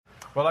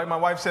Well, like my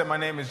wife said, my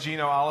name is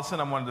Gino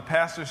Allison. I'm one of the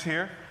pastors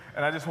here,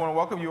 and I just want to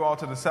welcome you all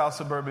to the South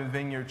Suburban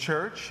Vineyard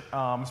Church.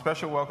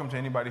 Special welcome to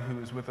anybody who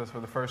is with us for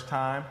the first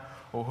time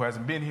or who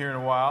hasn't been here in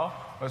a while.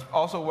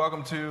 Also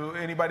welcome to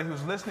anybody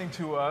who's listening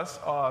to us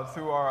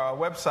through our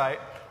website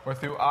or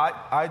through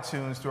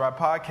iTunes, through our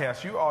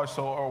podcast. You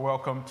also are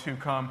welcome to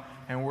come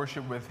and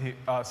worship with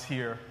us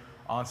here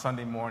on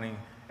Sunday morning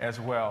as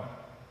well.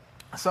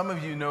 Some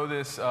of you know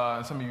this,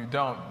 and some of you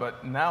don't,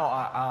 but now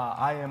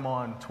I am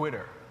on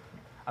Twitter.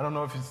 I don't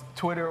know if it's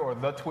Twitter or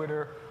the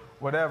Twitter,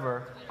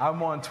 whatever.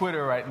 I'm on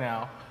Twitter right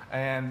now.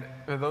 And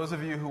for those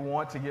of you who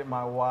want to get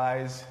my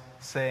wise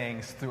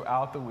sayings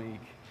throughout the week,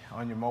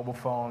 on your mobile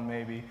phone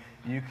maybe,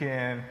 you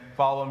can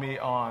follow me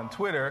on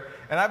Twitter.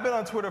 And I've been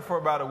on Twitter for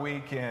about a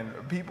week, and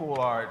people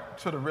are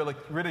sort of really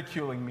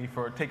ridiculing me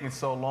for taking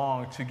so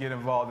long to get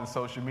involved in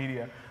social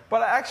media.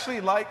 But I actually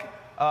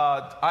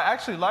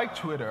like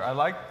Twitter. I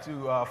like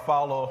to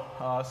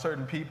follow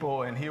certain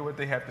people and hear what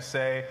they have to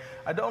say.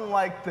 I don't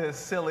like the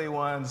silly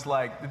ones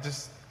like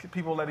just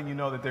people letting you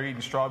know that they're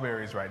eating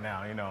strawberries right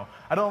now, you know.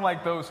 I don't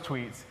like those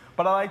tweets.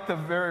 But I like the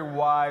very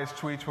wise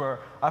tweets where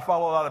I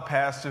follow a lot of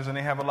pastors and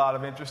they have a lot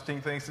of interesting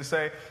things to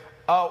say.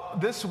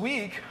 This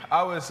week,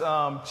 I was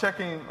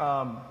checking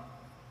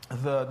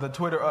the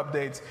Twitter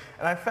updates,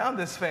 and I found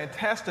this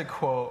fantastic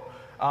quote.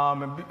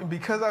 And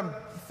because I'm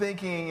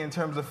thinking in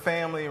terms of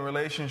family and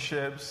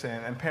relationships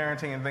and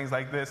parenting and things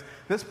like this,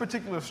 this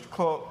particular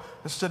quote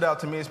stood out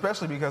to me,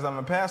 especially because I'm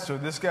a pastor.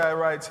 This guy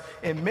writes,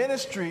 "In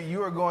ministry,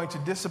 you are going to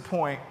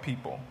disappoint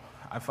people."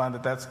 I find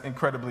that that's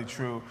incredibly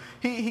true.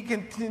 He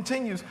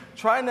continues,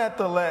 "Try not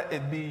to let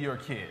it be your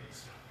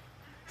kids."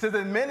 He says,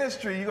 in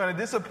ministry, you're going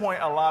to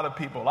disappoint a lot of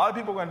people. A lot of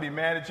people are going to be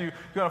mad at you. You're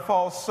going to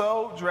fall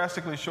so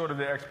drastically short of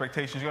their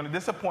expectations. You're going to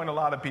disappoint a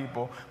lot of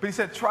people. But he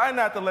said, try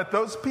not to let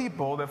those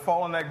people that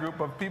fall in that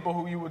group of people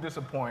who you will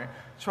disappoint,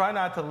 try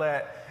not to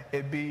let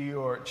it be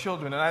your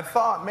children. And I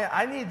thought, man,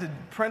 I need to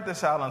print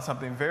this out on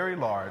something very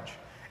large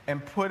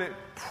and put it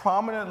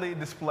prominently,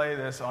 display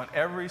this on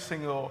every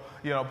single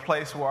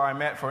place where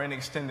I'm at for any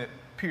extended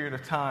period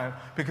of time,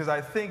 because I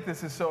think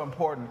this is so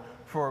important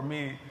for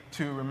me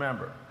to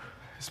remember.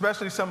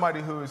 Especially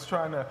somebody who is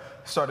trying to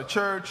start a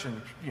church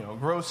and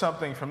grow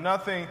something from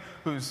nothing,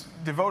 who's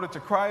devoted to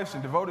Christ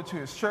and devoted to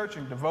his church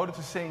and devoted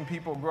to seeing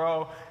people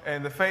grow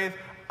in the faith.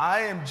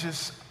 I am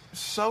just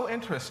so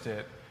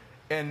interested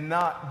in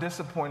not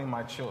disappointing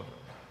my children.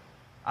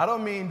 I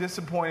don't mean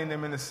disappointing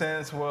them in the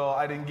sense, well,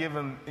 I didn't give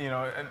them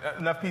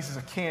enough pieces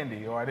of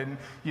candy, or I didn't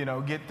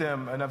get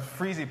them enough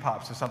Freezy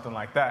Pops or something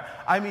like that.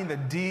 I mean the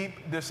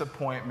deep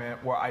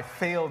disappointment where I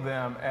failed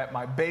them at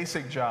my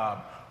basic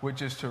job,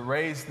 which is to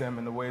raise them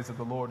in the ways of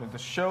the Lord and to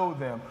show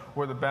them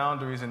where the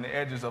boundaries and the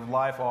edges of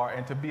life are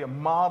and to be a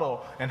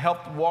model and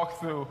help walk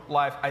through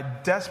life. I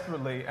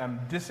desperately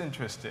am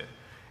disinterested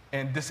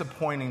in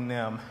disappointing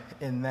them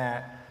in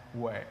that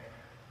way.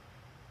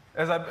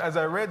 As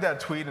I read that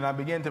tweet and I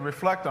began to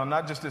reflect on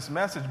not just this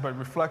message, but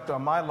reflect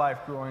on my life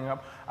growing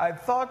up, I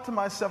thought to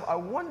myself, I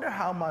wonder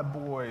how my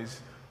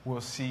boys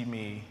will see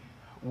me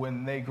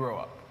when they grow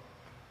up.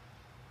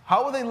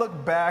 How will they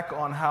look back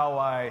on how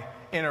I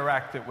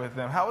interacted with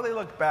them? How will they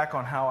look back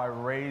on how I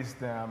raised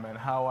them and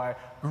how I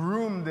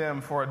groomed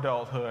them for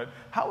adulthood?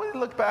 How will they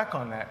look back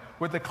on that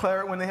with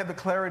when they have the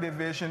clarity of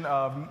vision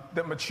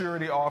that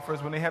maturity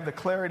offers, when they have the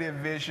clarity of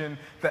vision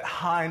that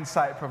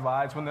hindsight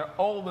provides, when they're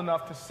old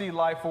enough to see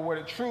life for what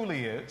it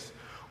truly is?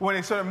 When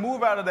they sort of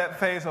move out of that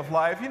phase of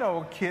life,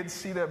 kids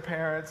see their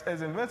parents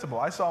as invincible.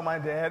 I saw my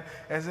dad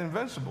as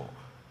invincible,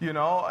 in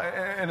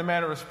a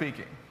manner of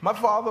speaking. My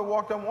father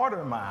walked on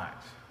water in my eyes.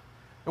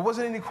 There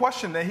wasn't any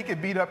question that he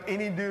could beat up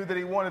any dude that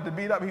he wanted to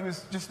beat up. He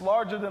was just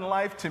larger than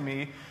life to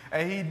me,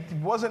 and he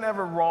wasn't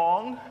ever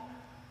wrong.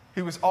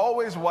 He was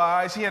always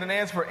wise. He had an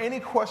answer for any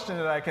question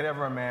that I could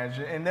ever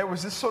imagine, and there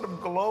was this sort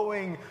of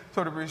glowing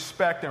sort of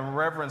respect and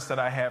reverence that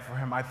I had for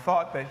him. I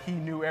thought that he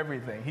knew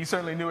everything. He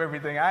certainly knew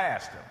everything I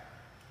asked him.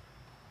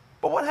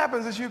 But what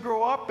happens as you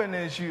grow up and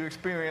as you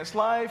experience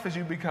life, as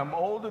you become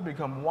older,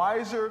 become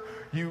wiser,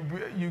 you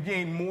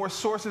gain more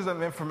sources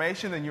of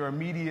information than your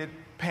immediate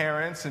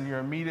parents and your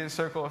immediate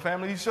circle of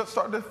family. You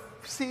start to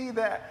see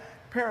that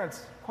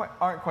parents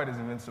aren't quite as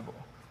invincible.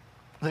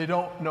 They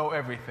don't know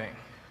everything.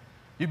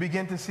 You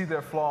begin to see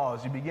their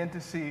flaws. You begin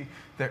to see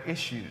their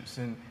issues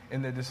and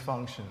their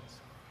dysfunctions.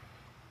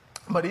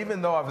 But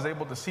even though I was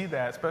able to see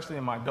that, especially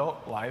in my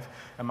adult life,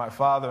 and my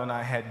father and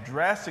I had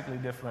drastically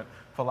different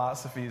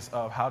philosophies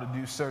of how to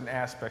do certain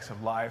aspects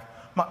of life,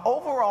 my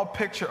overall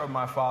picture of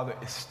my father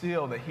is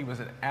still that he was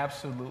an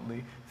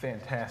absolutely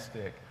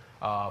fantastic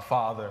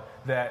father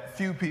that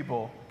few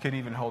people could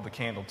even hold a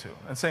candle to.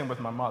 And same with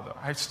my mother.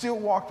 I still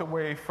walked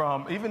away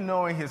from, even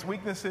knowing his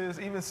weaknesses,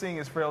 even seeing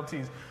his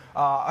frailties,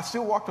 I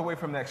still walked away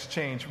from that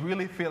exchange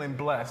really feeling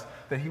blessed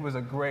that he was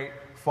a great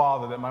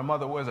father, that my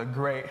mother was a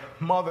great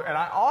mother. And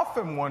I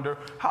often wonder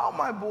how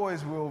my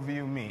boys will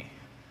view me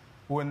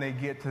when they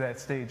get to that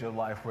stage of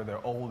life where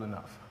they're old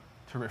enough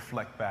to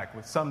reflect back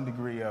with some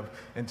degree of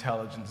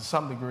intelligence,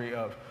 some degree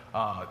of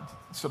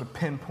sort of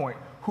pinpoint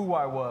who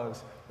I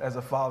was as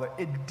a father.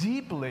 It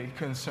deeply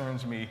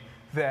concerns me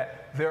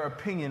that their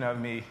opinion of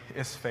me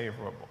is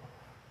favorable.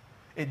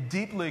 It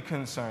deeply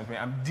concerns me.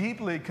 I'm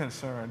deeply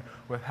concerned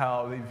with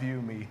how they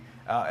view me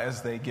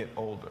as they get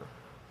older.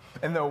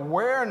 And the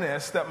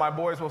awareness that my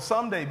boys will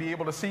someday be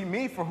able to see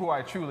me for who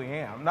I truly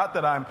am. Not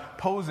that I'm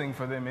posing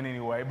for them in any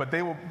way, but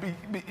they will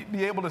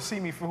be able to see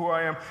me for who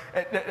I am.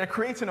 It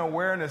creates an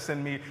awareness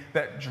in me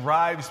that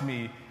drives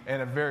me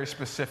in a very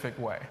specific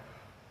way.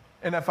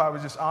 And if I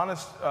was just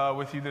honest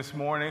with you this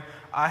morning,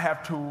 I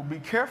have to be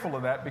careful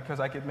of that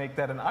because I could make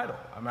that an idol.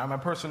 I mean, my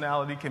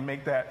personality can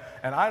make that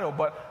an idol,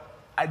 but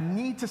I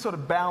need to sort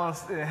of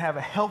balance and have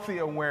a healthy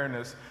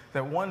awareness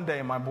that one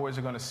day my boys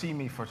are going to see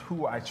me for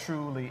who I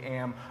truly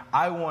am.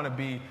 I want to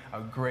be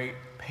a great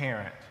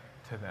parent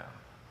to them.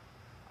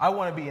 I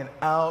want to be an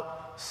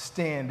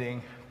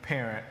outstanding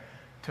parent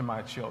to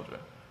my children.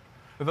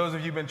 For those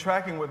of you who've been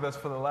tracking with us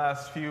for the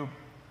last few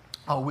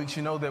weeks,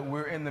 you know that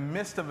we're in the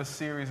midst of a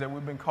series that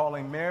we've been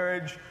calling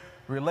Marriage,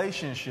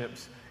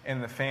 Relationships,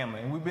 and the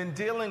Family. And we've been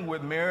dealing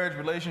with marriage,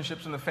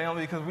 relationships, and the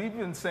family because we've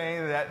been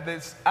saying that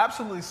it's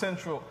absolutely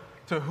central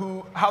to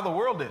how the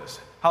world is,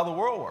 how the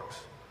world works.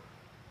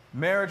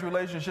 Marriage,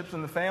 relationships,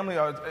 and the family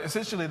are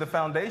essentially the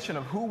foundation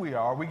of who we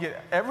are. We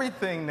get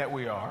everything that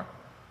we are.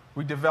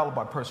 We develop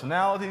our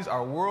personalities,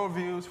 our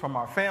worldviews from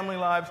our family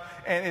lives,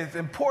 and it's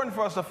important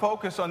for us to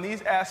focus on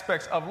these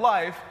aspects of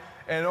life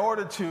in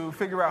order to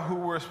figure out who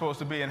we're supposed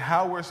to be and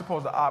how we're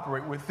supposed to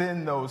operate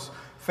within those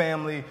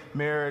family,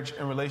 marriage,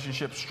 and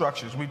relationship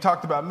structures. We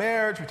talked about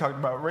marriage, we talked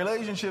about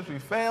relationships,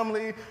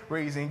 family,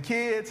 raising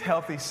kids,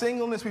 healthy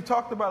singleness. We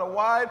talked about a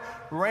wide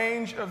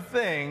range of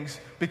things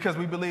because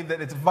we believe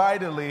that it's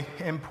vitally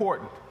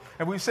important.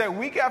 And we've said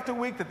week after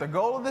week that the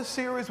goal of this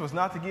series was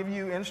not to give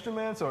you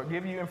instruments or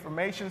give you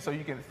information so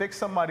you can fix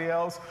somebody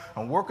else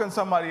and work on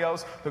somebody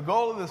else. The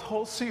goal of this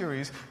whole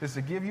series is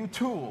to give you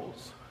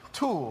tools,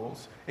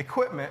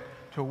 equipment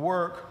to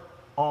work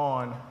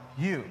on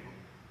you,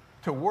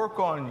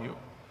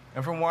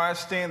 And from where I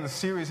stand, the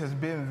series has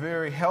been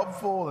very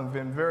helpful and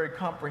been very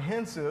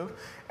comprehensive.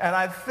 And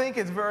I think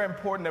it's very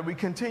important that we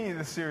continue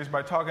this series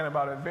by talking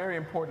about a very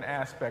important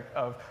aspect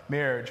of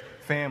marriage,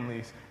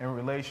 families, and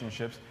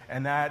relationships,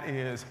 and that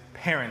is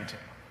parenting.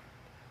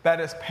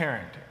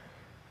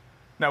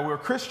 Now, we're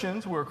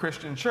Christians, we're a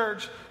Christian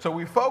church, so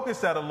we focus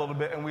that a little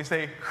bit and we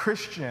say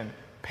Christian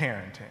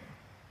parenting.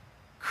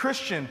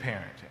 Christian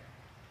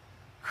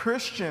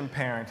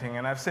parenting,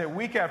 and I've said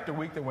week after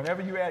week that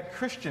whenever you add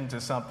Christian to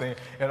something,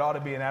 it ought to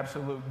be an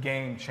absolute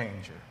game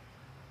changer.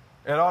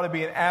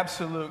 I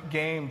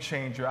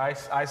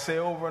say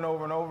over and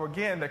over and over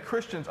again that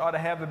Christians ought to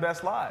have the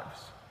best lives.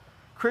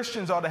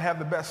 Christians ought to have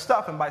the best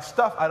stuff, and by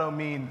stuff, I don't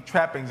mean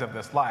trappings of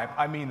this life.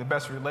 I mean the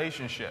best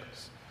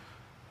relationships.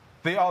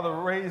 They ought to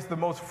raise the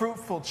most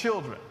fruitful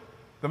children,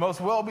 the most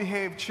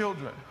well-behaved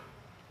children,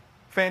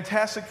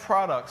 fantastic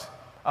products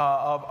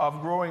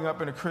of growing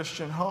up in a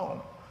Christian home.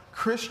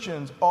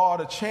 Christians ought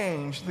to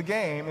change the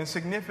game in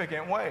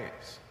significant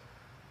ways.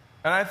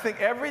 And I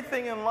think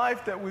everything in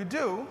life that we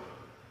do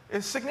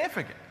is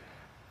significant,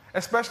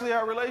 especially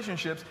our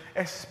relationships,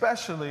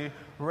 especially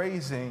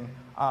raising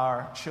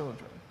our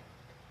children.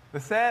 The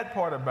sad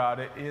part about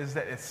it is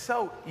that it's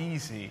so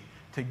easy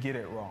to get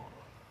it wrong.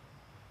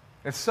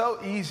 If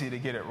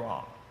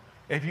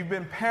you've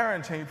been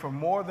parenting for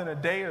more than a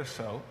day or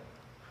so,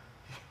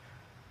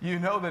 you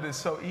know that it's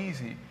so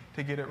easy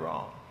to get it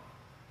wrong.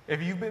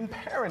 If you've been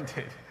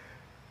parented,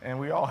 and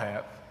we all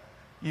have,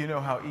 you know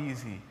how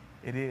easy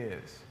it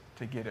is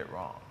to get it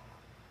wrong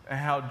and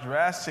how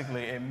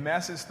drastically it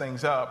messes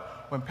things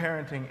up when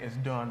parenting is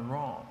done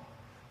wrong.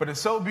 But it's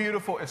so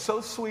beautiful, it's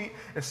so sweet,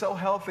 it's so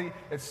healthy,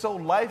 it's so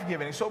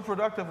life-giving, it's so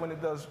productive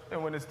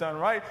when it's done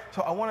right.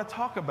 So I want to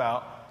talk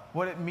about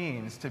what it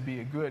means to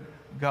be a good,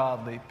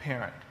 godly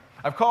parent.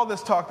 I've called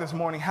this talk this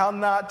morning, How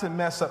Not to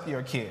Mess Up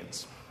Your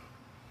Kids.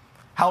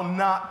 How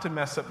not to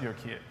mess up your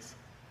kids.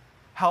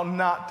 How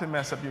not to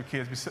mess up your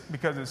kids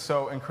because it's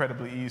so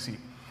incredibly easy.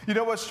 You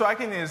know what's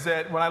striking is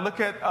that when I look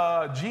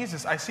at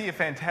Jesus, I see a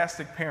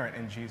fantastic parent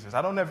in Jesus.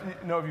 I don't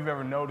know if you've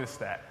ever noticed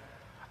that.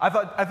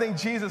 I think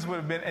Jesus would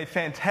have been a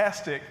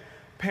fantastic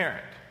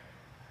parent.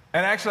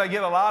 And actually, I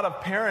get a lot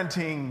of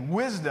parenting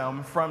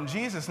wisdom from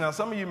Jesus. Now,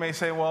 some of you may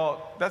say,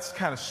 well, that's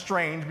kind of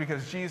strange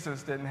because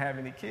Jesus didn't have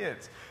any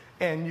kids.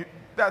 And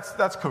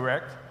that's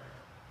correct.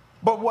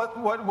 But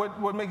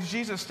what makes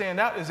Jesus stand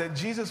out is that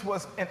Jesus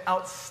was an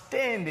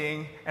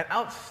outstanding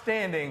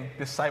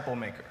disciple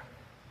maker.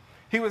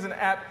 He was an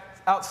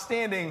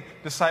outstanding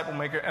disciple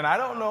maker. And I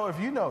don't know if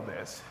you know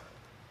this,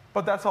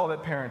 but that's all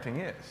that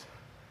parenting is.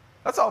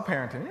 That's all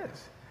parenting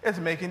is. It's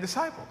making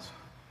disciples.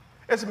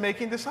 It's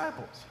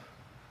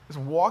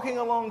walking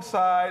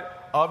alongside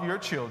of your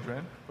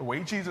children, the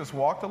way Jesus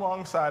walked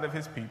alongside of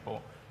his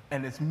people,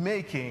 and it's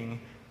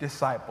making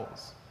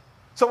disciples.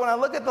 So when I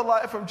look at the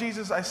life of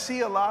Jesus, I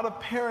see a lot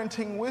of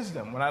parenting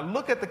wisdom. When I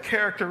look at the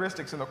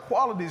characteristics and the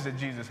qualities that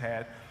Jesus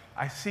had,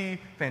 I see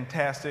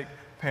fantastic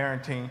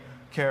parenting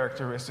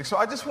characteristics. So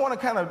I just want to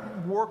kind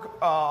of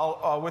work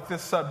with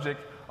this subject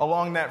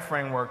along that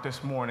framework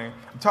this morning.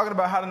 I'm talking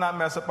about how to not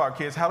mess up our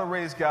kids, how to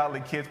raise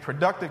godly kids,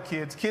 productive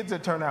kids, kids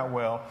that turn out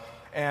well.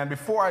 And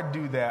before I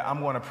do that, I'm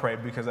going to pray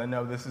because I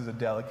know this is a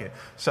delicate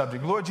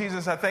subject. Lord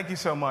Jesus, I thank you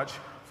so much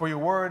for your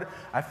word.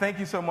 I thank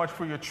you so much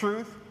for your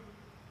truth.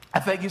 I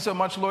thank you so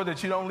much, Lord,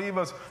 that you don't leave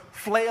us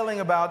flailing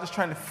about just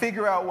trying to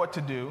figure out what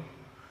to do.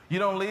 You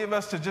don't leave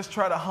us to just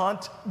try to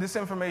hunt this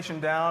information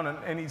down in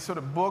any sort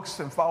of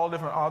books and follow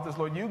different authors.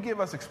 Lord, you give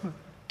us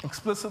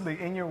explicitly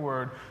in your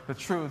word the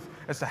truth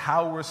as to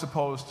how we're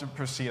supposed to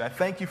proceed. I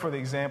thank you for the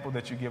example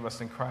that you give us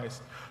in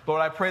Christ.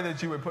 Lord, I pray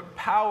that you would put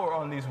power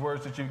on these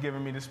words that you've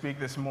given me to speak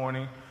this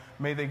morning.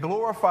 May they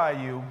glorify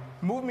you.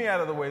 Move me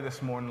out of the way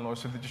this morning, Lord,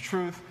 so that the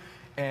truth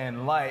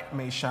and light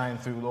may shine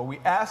through. Lord, we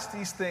ask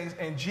these things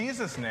in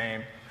Jesus'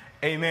 name.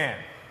 Amen.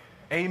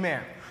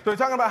 Amen. So we're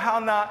talking about how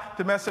not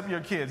to mess up your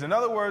kids. In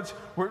other words,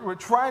 we're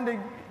trying to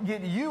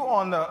get you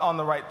on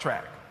the right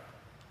track.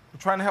 We're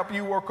trying to help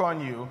you work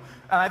on you.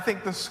 And I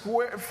think the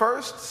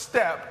first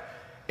step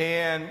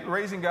in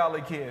raising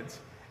godly kids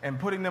and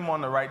putting them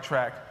on the right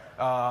track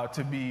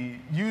to be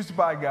used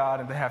by God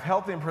and to have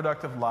healthy and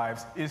productive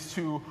lives is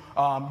to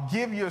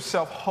give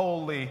yourself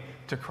wholly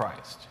to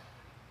Christ.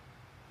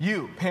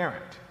 You,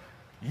 parent,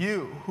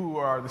 you who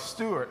are the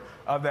steward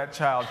of that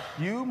child,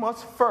 you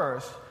must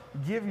first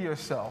give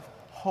yourself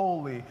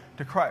wholly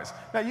to Christ.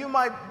 Now, you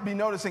might be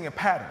noticing a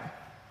pattern.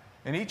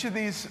 In each of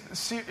these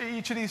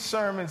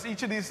sermons,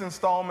 each of these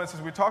installments,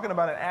 as we're talking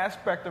about an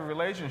aspect of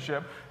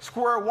relationship,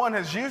 square one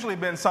has usually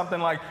been something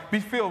like,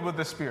 be filled with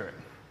the Spirit,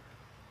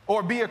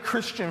 or be a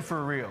Christian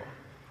for real,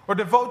 or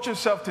devote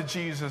yourself to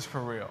Jesus for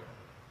real.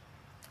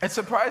 It's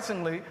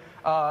surprisingly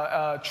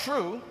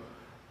true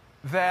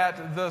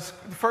that the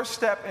first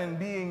step in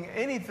doing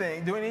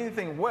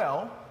anything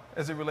well,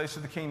 as it relates to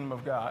the kingdom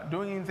of God,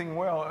 doing anything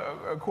well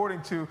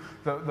according to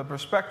the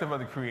perspective of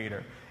the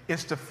Creator,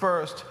 is to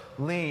first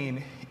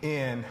lean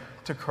in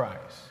to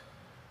Christ.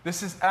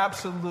 This is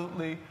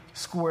absolutely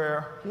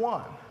square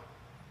one.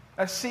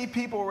 I see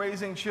people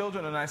raising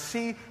children, and I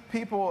see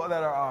people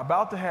that are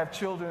about to have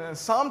children, and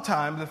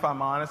sometimes, if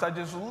I'm honest, I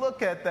just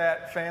look at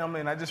that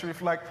family and I just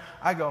reflect,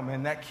 I go,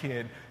 man, that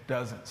kid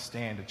doesn't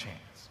stand a chance.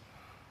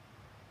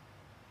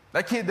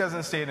 That kid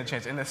doesn't stand a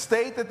chance. In the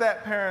state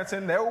that parent's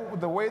in,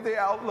 the way they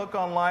outlook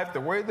on life, the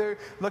way they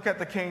look at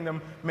the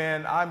kingdom,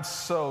 man, I'm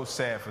so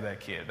sad for that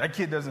kid. That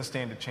kid doesn't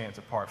stand a chance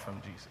apart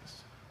from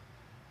Jesus.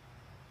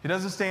 He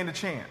doesn't stand a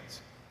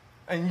chance.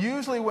 And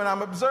usually when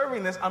I'm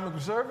observing this, I'm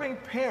observing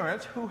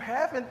parents who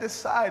haven't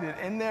decided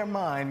in their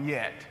mind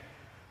yet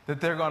that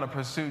they're going to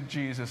pursue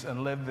Jesus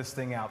and live this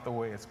thing out the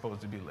way it's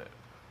supposed to be lived.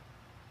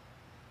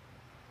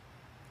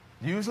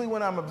 Usually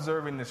when I'm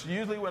observing this,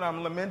 usually when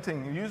I'm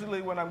lamenting,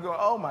 usually when I'm going,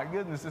 oh my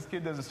goodness, this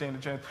kid doesn't stand a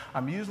chance,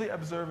 I'm usually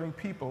observing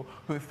people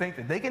who think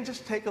that they can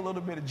just take a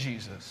little bit of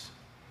Jesus.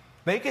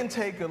 They can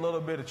take a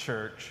little bit of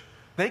church.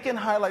 They can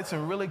highlight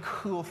some really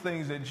cool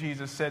things that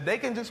Jesus said. They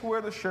can just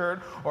wear the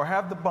shirt or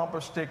have the bumper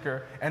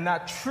sticker and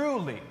not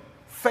truly,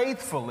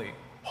 faithfully,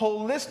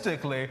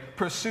 holistically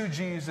pursue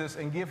Jesus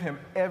and give him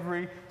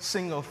every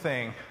single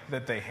thing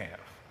that they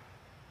have.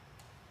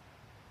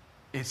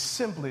 It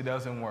simply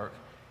doesn't work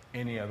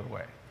any other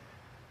way.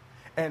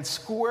 And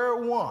square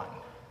one,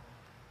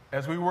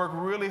 as we work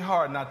really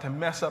hard not to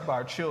mess up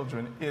our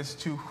children, is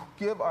to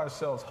give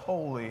ourselves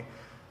wholly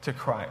to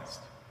Christ.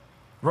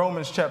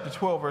 Romans chapter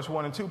 12, verse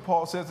 1 and 2,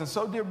 Paul says, and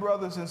so, dear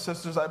brothers and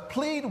sisters, I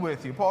plead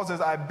with you. Paul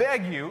says, I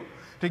beg you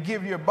to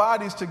give your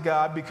bodies to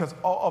God because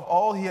of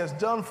all he has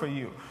done for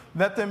you.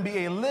 Let them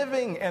be a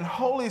living and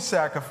holy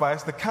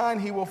sacrifice, the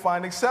kind he will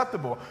find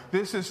acceptable.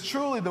 This is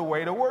truly the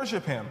way to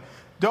worship him.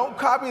 Don't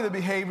copy the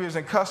behaviors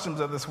and customs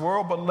of this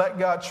world, but let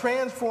God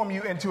transform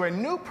you into a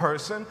new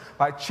person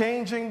by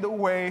changing the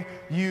way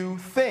you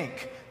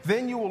think.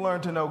 Then you will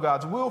learn to know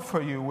God's will for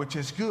you, which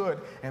is good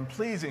and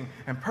pleasing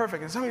and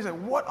perfect. And somebody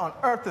said, what on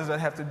earth does that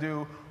have to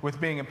do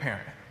with being a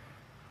parent?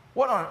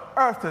 What on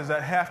earth does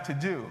that have to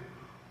do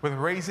with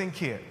raising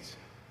kids?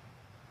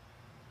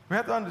 We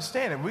have to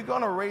understand, if we're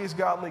going to raise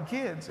godly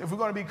kids, if we're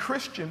going to be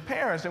Christian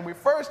parents, then we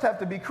first have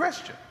to be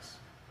Christians.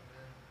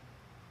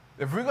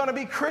 If we're going to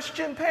be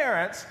Christian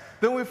parents,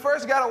 then we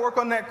first got to work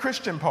on that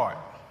Christian part.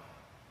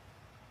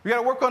 We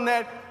got to work on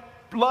that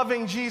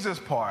loving Jesus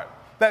part,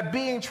 that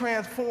being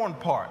transformed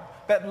part,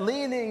 that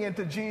leaning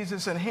into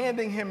Jesus and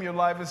handing him your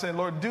life and saying,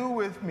 Lord, do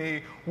with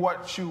me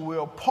what you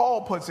will.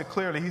 Paul puts it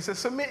clearly. He says,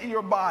 submit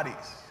your bodies.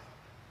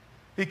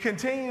 He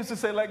continues to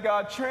say, let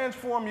God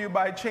transform you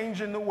by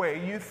changing the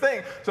way you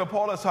think. So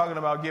Paul is talking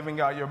about giving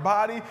God your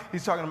body.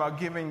 He's talking about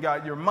giving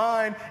God your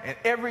mind and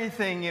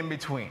everything in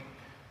between.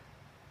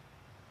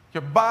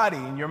 Your body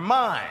and your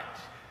mind,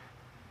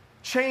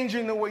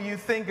 changing the way you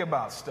think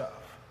about stuff.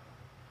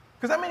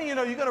 Because you're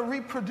going to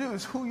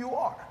reproduce who you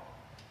are.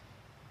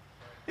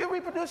 You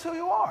reproduce who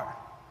you are.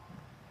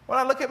 When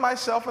I look at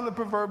myself in the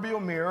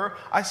proverbial mirror,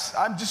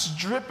 I'm just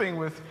dripping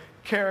with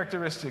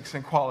characteristics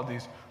and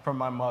qualities from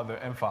my mother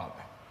and father.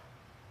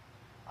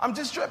 I'm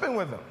just dripping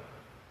with them.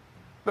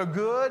 The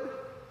good,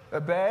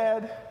 the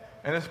bad,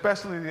 and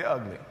especially the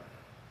ugly.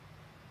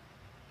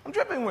 I'm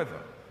dripping with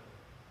them.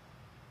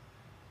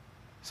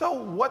 So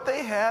what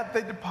they had,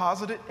 they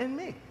deposited in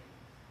me.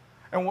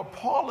 And what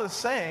Paul is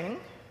saying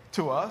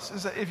to us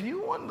is that if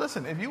you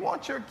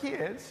want your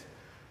kids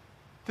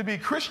to be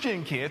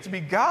Christian kids, to be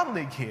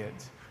godly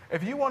kids,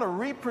 if you want to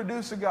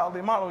reproduce a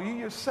godly model, you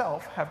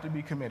yourself have to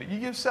be committed. You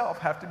yourself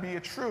have to be a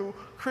true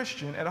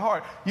Christian at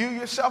heart. You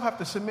yourself have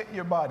to submit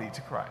your body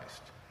to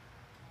Christ.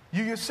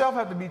 You yourself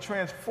have to be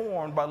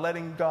transformed by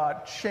letting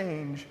God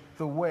change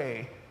the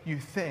way you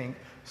think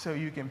so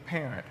you can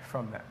parent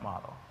from that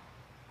model.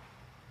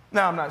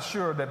 Now, I'm not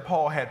sure that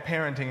Paul had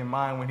parenting in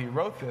mind when he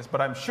wrote this,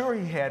 but I'm sure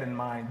he had in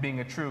mind being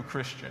a true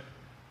Christian,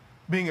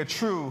 being a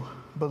true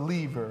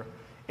believer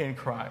in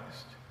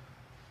Christ.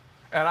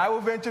 And I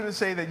will venture to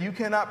say that you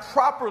cannot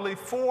properly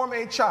form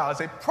a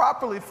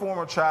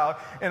child,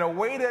 in a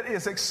way that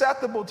is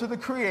acceptable to the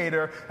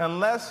Creator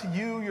unless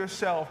you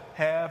yourself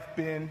have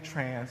been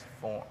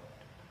transformed.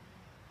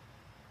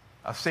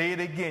 I'll say it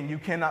again. You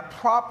cannot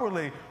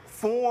properly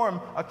form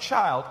a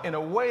child in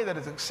a way that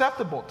is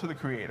acceptable to the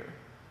Creator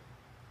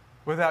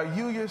without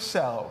you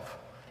yourself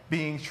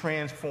being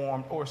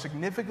transformed or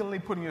significantly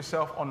putting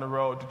yourself on the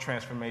road to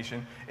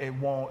transformation. It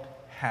won't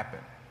happen.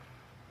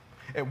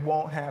 It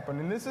won't happen.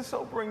 And this is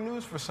sobering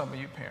news for some of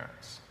you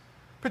parents,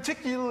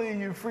 particularly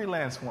you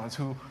freelance ones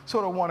who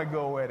sort of want to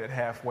go at it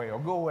halfway or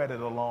go at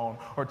it alone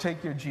or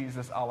take your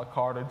Jesus a la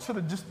carte or sort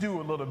of just do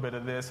a little bit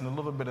of this and a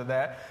little bit of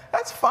that.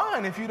 That's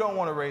fine if you don't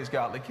want to raise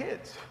godly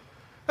kids.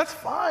 That's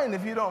fine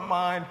if you don't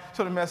mind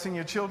sort of messing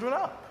your children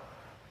up.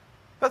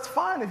 That's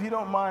fine if you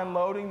don't mind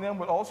loading them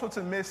with all sorts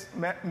of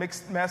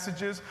mixed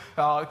messages,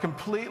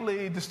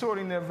 completely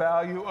distorting their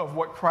value of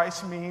what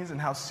Christ means and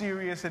how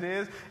serious it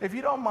is. If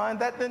you don't mind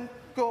that, then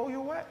go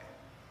your way.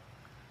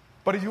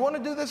 But if you want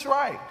to do this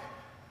right,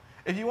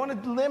 if you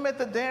want to limit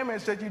the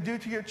damage that you do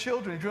to your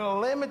children, if you want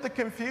to limit the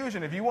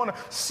confusion, if you want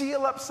to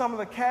seal up some of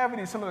the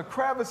cavities, some of the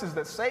crevices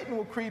that Satan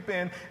will creep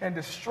in and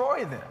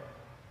destroy them,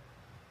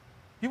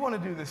 you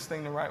want to do this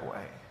thing the right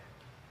way.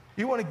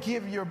 You want to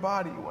give your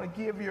body, you want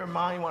to give your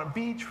mind, you want to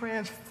be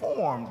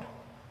transformed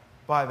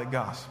by the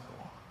gospel.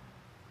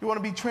 You want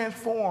to be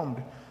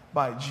transformed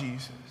by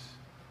Jesus.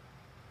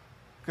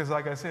 Because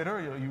like I said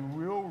earlier, you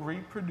will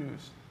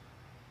reproduce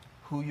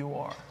who you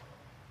are.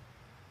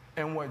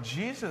 And what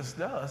Jesus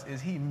does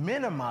is he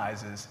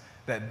minimizes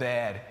that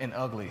bad and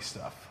ugly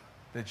stuff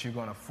that you're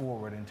going to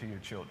forward into your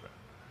children.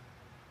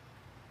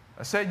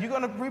 I said you're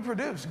going to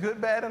reproduce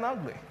good, bad, and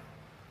ugly.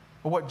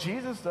 But what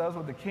Jesus does,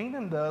 what the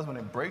kingdom does when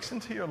it breaks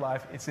into your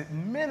life, is it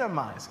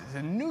minimizes,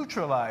 it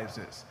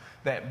neutralizes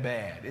that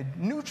bad. It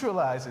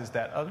neutralizes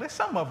that ugly.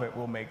 Some of it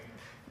will make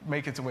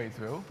its way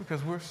through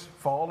because we're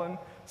fallen,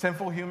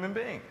 sinful human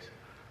beings.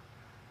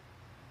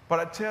 But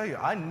I tell you,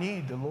 I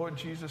need the Lord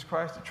Jesus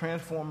Christ to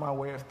transform my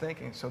way of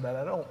thinking so that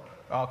I don't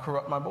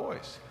corrupt my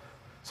boys,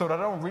 so that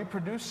I don't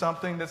reproduce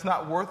something that's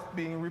not worth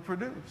being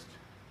reproduced,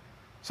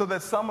 so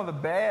that some of the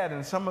bad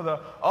and some of the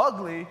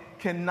ugly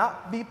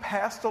cannot be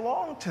passed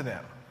along to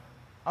them.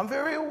 I'm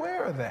very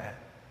aware of that.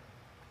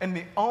 And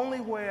the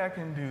only way I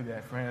can do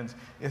that, friends,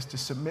 is to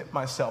submit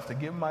myself, to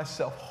give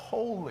myself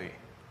wholly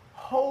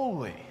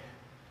to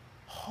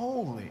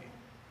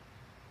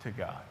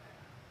God.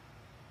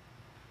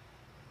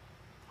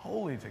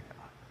 Wholly to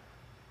God.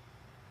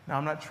 Now,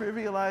 I'm not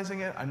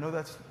trivializing it. I know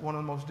that's one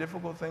of the most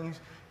difficult things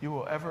you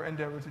will ever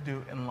endeavor to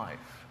do in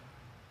life.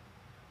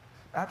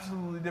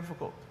 Absolutely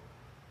difficult.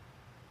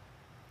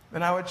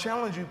 And I would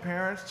challenge you,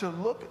 parents, to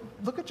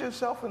look at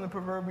yourself in the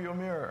proverbial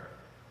mirror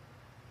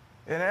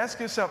and ask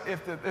yourself,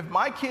 if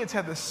my kids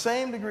had the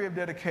same degree of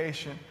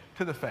dedication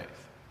to the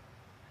faith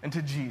and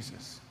to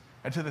Jesus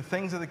and to the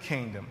things of the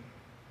kingdom,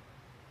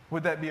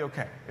 would that be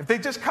okay? If they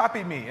just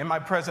copied me in my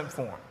present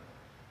form,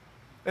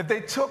 if they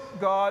took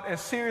God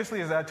as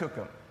seriously as I took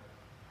him,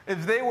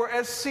 if they were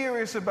as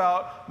serious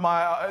about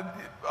my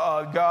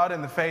God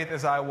and the faith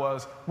as I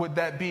was, would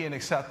that be an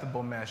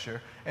acceptable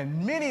measure?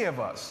 And many of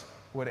us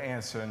would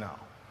answer no.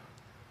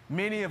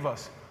 Many of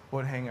us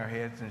would hang our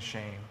heads in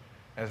shame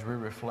as we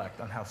reflect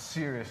on how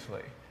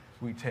seriously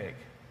we take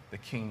the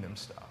kingdom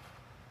stuff.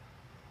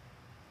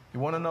 You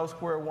want to know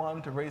square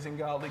one to raising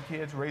godly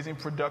kids, raising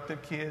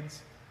productive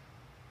kids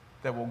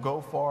that will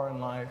go far in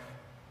life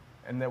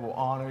and that will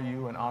honor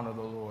you and honor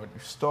the Lord? You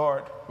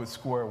start with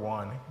square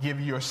one. Give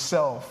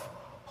yourself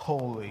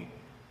wholly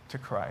to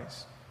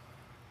Christ.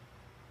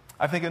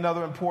 I think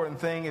another important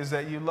thing is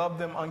that you love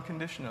them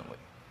unconditionally.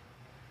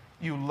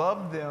 You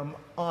love them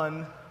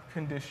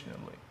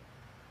unconditionally.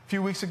 A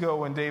few weeks ago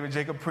when David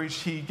Jacob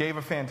preached, he gave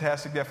a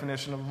fantastic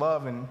definition of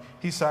love, and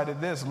he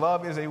cited this: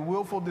 love is a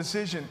willful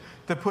decision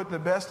to put the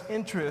best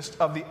interest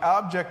of the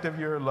object of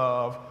your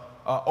love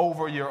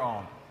over your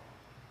own.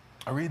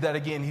 I read that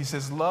again. He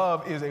says,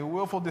 love is a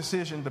willful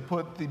decision to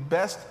put the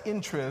best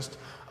interest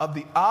of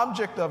the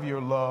object of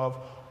your love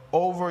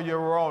over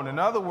your own. In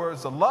other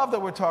words, the love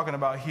that we're talking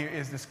about here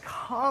is this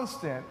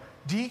constant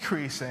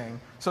decreasing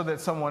so that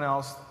someone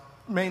else,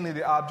 mainly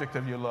the object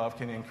of your love,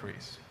 can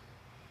increase.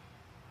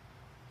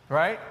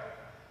 Right?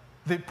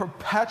 the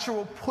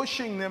perpetual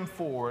pushing them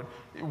forward,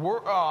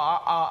 sort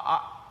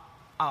of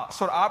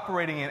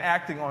operating and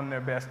acting on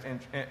their best,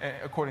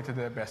 according to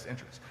their best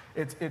interests.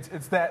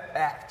 It's that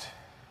act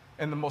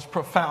in the most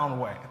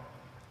profound way.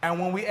 And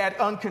when we add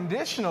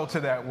unconditional to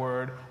that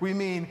word, we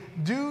mean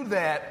do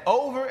that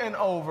over and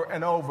over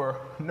and over,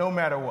 no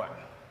matter what.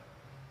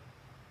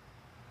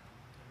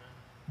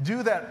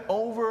 Do that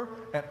over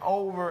and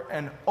over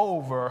and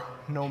over,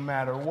 no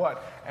matter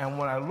what. And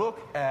when I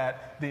look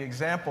at the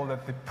example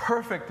that the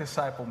perfect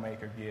disciple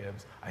maker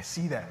gives, I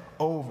see that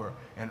over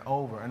and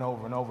over and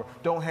over and over.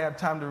 Don't have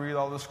time to read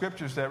all the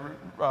scriptures that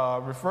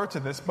refer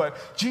to this, but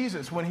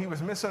Jesus, when he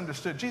was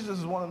misunderstood, Jesus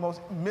is one of the most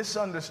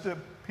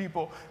misunderstood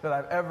people that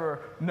I've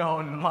ever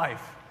known in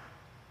life.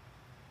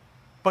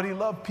 But he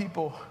loved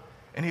people,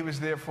 and he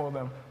was there for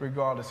them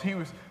regardless. He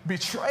was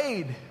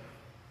betrayed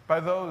by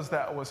those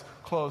that was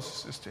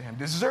closest to him,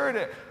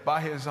 deserted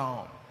by his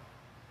own,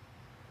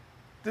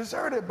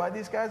 deserted by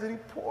these guys that he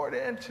poured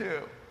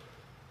into,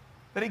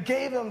 that he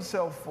gave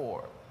himself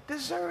for,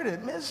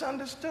 deserted,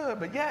 misunderstood,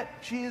 but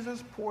yet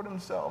Jesus poured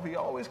himself. He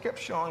always kept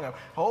showing up,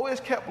 always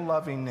kept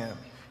loving them.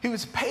 He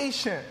was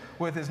patient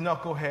with his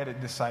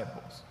knuckle-headed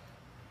disciples.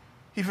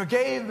 He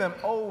forgave them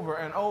over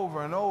and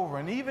over and over,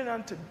 and even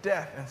unto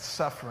death and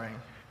suffering,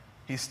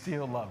 he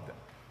still loved them.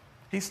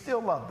 He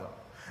still loved them.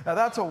 Now,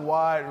 that's a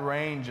wide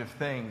range of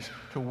things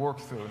to work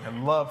through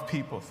and love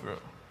people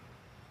through.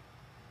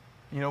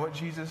 You know what?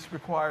 Jesus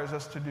requires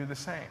us to do the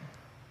same.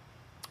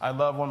 I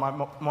love one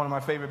of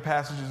my favorite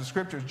passages of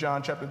Scripture,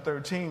 John chapter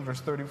 13,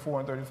 verse 34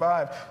 and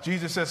 35.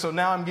 Jesus says, "So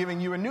now I'm giving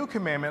you a new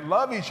commandment.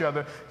 Love each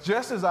other.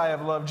 Just as I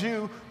have loved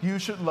you, you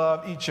should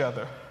love each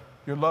other.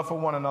 Your love for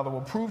one another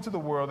will prove to the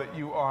world that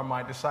you are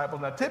my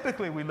disciples." Now,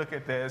 typically we look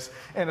at this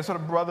in a sort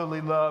of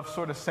brotherly love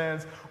sort of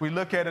sense. We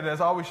look at it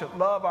as, oh, we should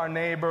love our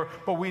neighbor,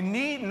 but we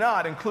need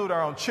not include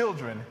our own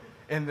children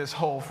in this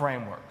whole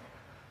framework.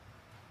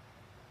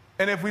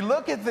 And if we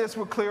look at this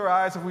with clear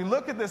eyes, if we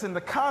look at this in the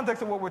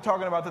context of what we're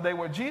talking about today,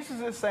 what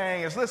Jesus is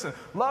saying is, listen,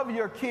 love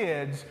your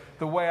kids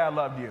the way I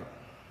loved you.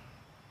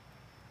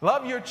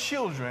 Love your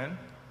children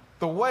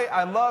the way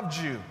I loved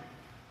you.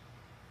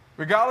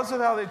 Regardless of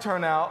how they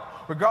turn out,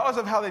 regardless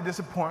of how they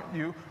disappoint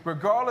you,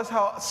 regardless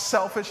how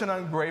selfish and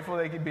ungrateful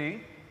they could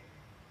be,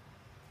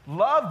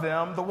 love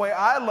them the way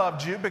I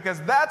loved you,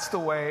 because that's the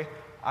way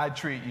I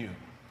treat you.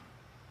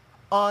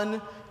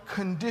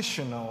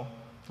 Unconditional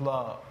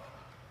love.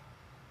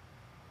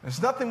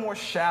 There's nothing more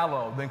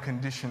shallow than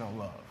conditional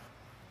love.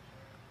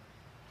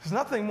 There's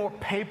nothing more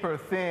paper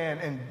thin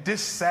and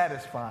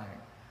dissatisfying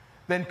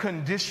than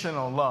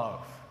conditional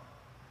love.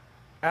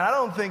 And I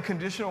don't think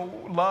conditional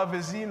love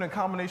is even a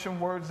combination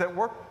of words that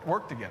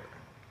work together.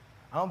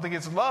 I don't think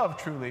it's love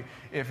truly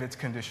if it's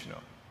conditional.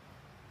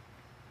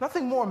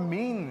 Nothing more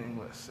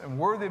meaningless and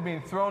worthy of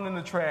being thrown in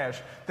the trash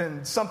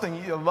than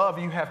something you love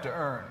you have to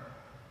earn.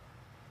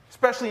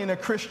 Especially in a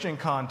Christian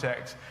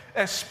context,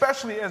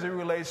 especially as it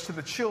relates to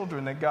the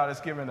children that God has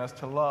given us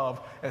to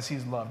love as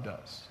he's loved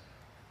us.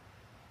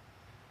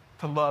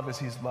 To love as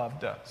he's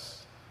loved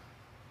us.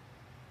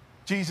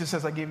 Jesus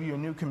says, I give you a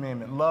new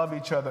commandment. Love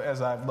each other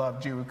as I've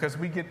loved you. Because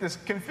we get this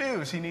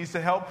confused. He needs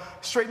to help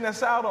straighten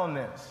us out on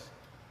this.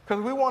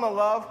 Because we want to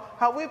love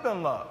how we've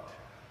been loved.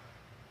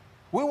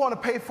 We want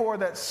to pay for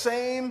that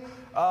same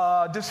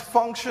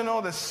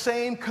dysfunctional, the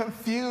same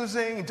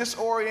confusing,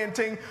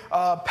 disorienting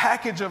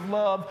package of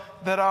love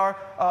that our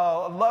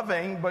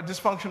loving but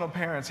dysfunctional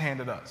parents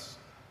handed us.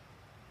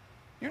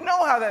 You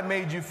know how that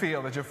made you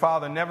feel that your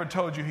father never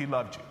told you he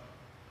loved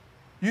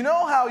you. You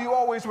know how you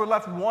always were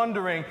left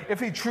wondering if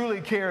he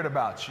truly cared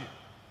about you.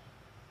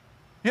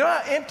 You know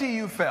how empty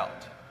you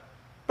felt.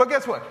 But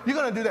guess what? You're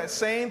going to do that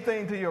same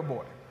thing to your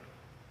boy.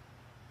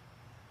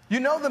 You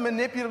know the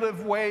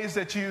manipulative ways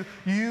that you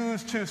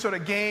use to sort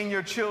of gain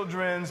your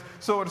children's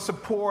sort of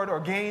support or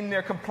gain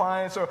their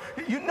compliance, or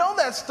you know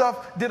that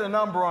stuff did a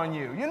number on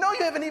you. You know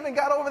you haven't even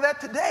got over that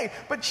today,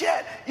 but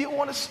yet you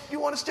want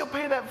to still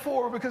pay that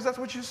forward because that's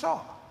what you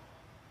saw.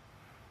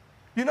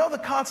 You know the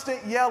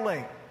constant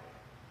yelling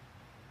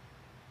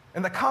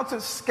and the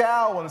constant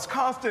scowl and this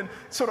constant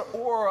sort of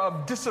aura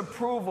of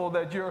disapproval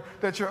that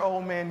your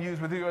old man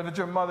used with you or that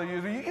your mother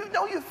used with you. You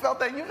know you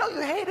felt that. You know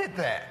you hated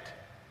that.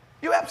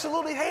 You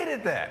absolutely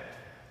hated that.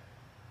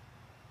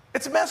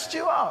 It's messed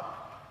you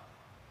up.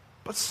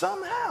 But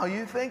somehow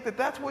you think that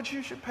that's what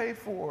you should pay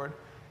forward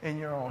in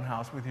your own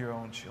house with your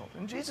own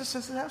children. Jesus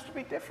says it has to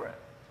be different.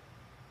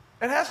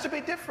 It has to be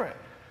different.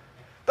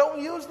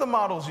 Don't use the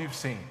models you've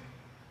seen.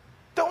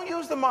 Don't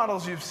use the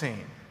models you've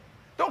seen.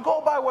 Don't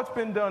go by what's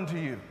been done to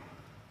you.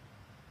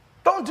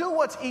 Don't do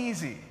what's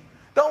easy.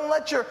 Don't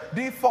let your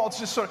defaults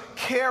just sort of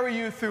carry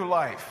you through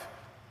life,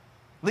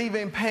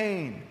 leaving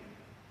pain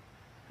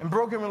and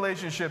broken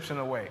relationships in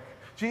the wake.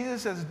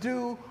 Jesus says,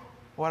 do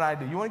what I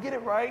did. You want to get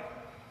it right?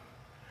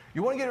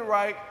 You want to get it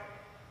right?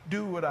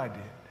 Do what I did.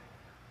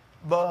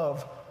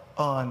 Love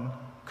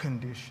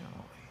unconditionally.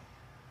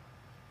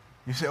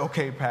 You say,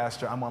 okay,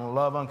 Pastor, I'm going to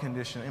love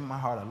unconditionally. In my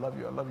heart, I love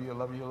you, I love you, I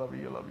love you, I love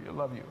you, I love you, I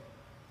love you.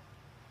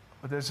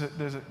 But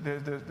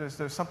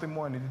there's something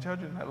more I need to tell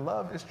you, that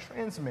love is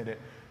transmitted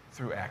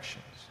through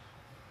actions.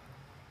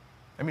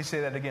 Let me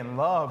say that again.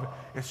 Love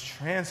is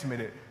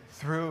transmitted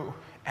through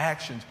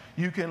actions.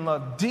 You can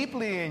love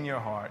deeply in your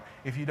heart.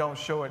 If you don't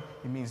show it,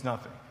 it means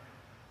nothing.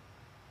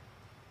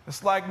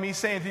 It's like me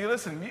saying to you,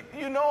 listen,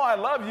 you know I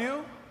love you.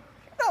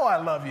 You know I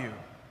love you.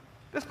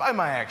 Despite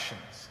my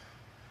actions.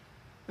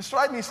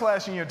 Despite me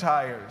slashing your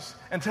tires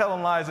and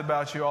telling lies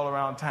about you all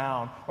around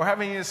town, or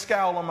having a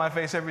scowl on my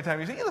face every time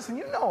you say, listen,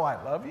 you know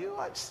I love you.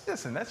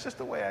 Listen, that's just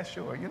the way I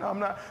show it. You know, I'm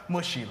not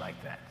mushy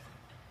like that.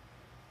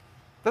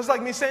 That's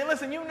like me saying,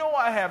 listen, you know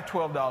I have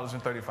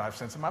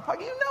 $12.35 in my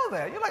pocket. You know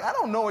that. You're like, I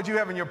don't know what you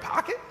have in your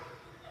pocket.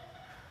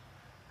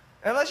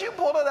 Unless you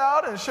pull it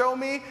out and show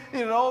me,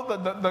 you know,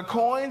 the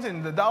coins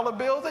and the dollar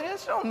bills, and you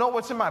just don't know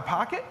what's in my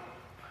pocket.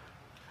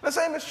 The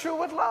same is true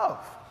with love.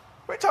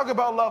 We talk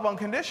about love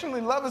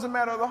unconditionally. Love is a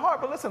matter of the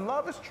heart. But listen,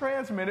 love is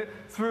transmitted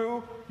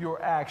through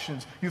your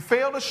actions. You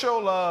fail to show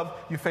love,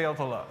 you fail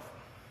to love.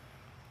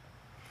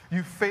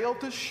 You fail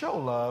to show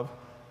love,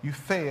 you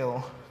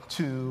fail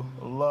to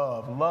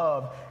love.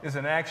 Love is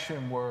an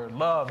action word.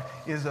 Love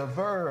is a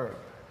verb.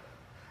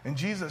 And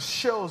Jesus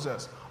shows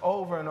us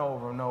over and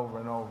over and over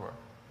and over.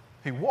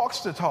 He walks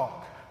the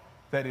talk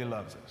that he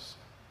loves us.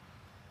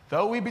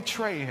 Though we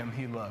betray him,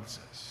 he loves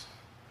us.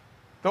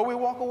 Though we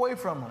walk away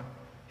from him,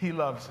 he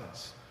loves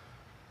us.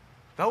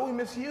 Though we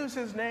misuse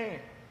his name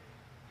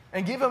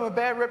and give him a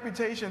bad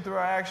reputation through our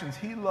actions,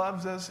 he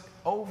loves us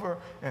over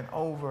and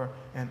over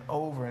and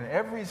over. In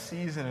every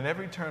season and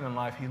every turn in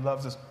life, he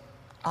loves us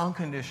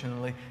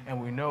unconditionally,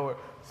 and we know it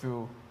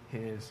through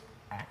his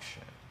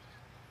actions.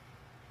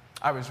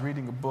 I was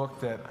reading a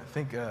book that I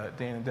think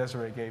Dan and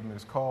Desiree gave me.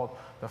 It's called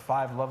The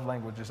 5 Love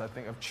Languages, I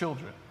think, of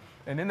Children.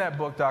 And in that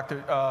book,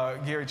 Dr.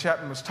 Gary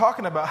Chapman was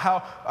talking about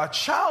how a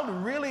child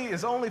really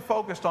is only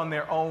focused on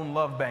their own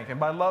love bank. And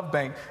by love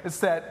bank, it's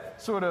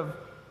that sort of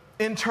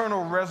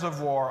internal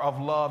reservoir of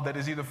love that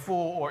is either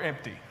full or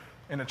empty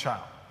in a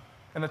child.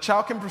 And a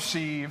child can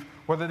perceive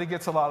whether they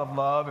get a lot of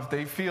love. If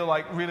they feel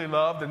like really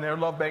loved, then their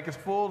love bank is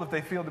full. If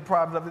they feel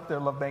deprived of it, their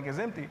love bank is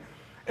empty.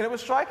 And it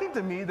was striking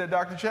to me that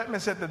Dr. Chapman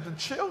said that the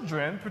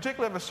children,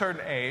 particularly of a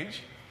certain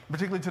age,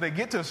 particularly until they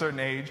get to a certain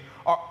age,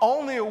 are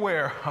only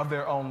aware of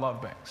their own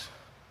love banks.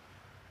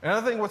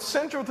 Another thing, what's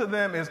central to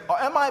them is,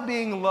 am I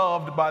being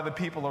loved by the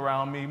people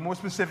around me? More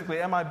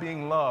specifically, am I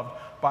being loved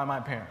by my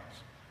parents?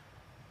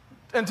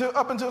 And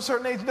up until a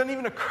certain age, it doesn't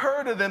even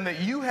occur to them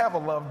that you have a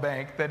love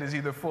bank that is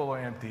either full or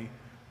empty.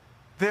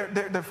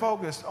 They're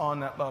focused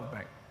on that love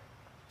bank.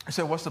 I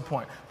said, what's the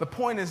point? The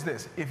point is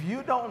this. If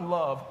you don't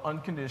love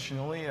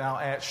unconditionally, and I'll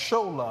add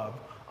show love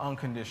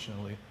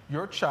unconditionally,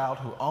 your child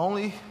who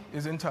only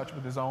is in touch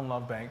with his own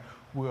love bank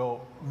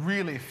will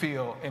really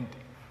feel empty,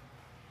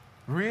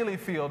 really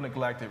feel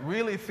neglected,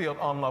 really feel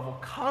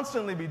unloved,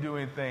 constantly be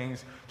doing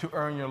things to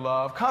earn your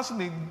love,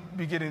 constantly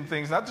be getting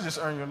things not to just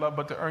earn your love,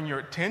 but to earn your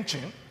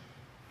attention.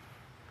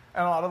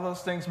 And a lot of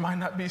those things might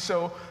not be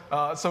so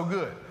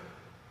good.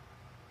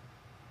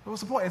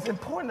 What's the point? It's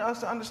important to us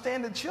to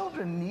understand that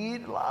children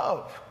need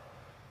love.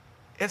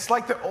 It's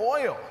like the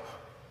oil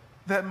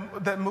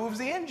that moves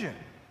the engine.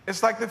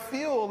 It's like the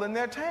fuel in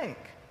their tank.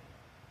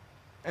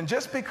 And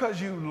just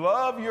because you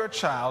love your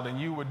child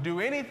and you would do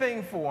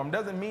anything for them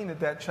doesn't mean that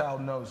that child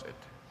knows it.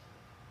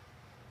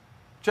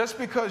 Just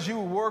because you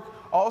work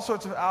all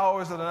sorts of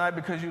hours of the night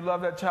because you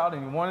love that child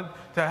and you want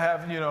to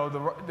have, you know,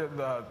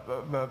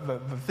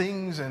 the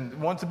things and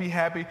want to be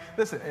happy.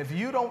 Listen, if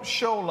you don't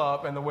show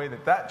love in the way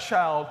that that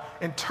child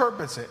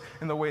interprets it,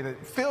 in the way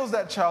that fills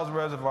that child's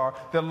reservoir,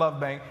 their love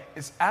bank,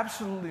 it's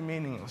absolutely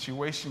meaningless. You're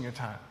wasting your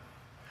time.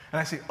 And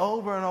I see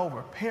over and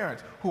over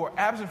parents who are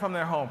absent from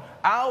their home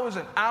hours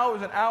and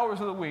hours and hours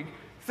of the week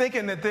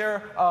thinking that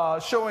they're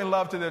showing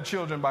love to their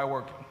children by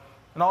working.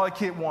 And all the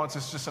kid wants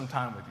is just some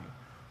time with you.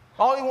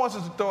 All he wants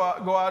is to go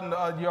out in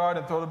the yard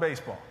and throw the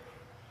baseball.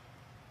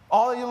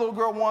 All your little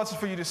girl wants is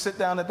for you to sit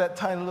down at that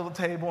tiny little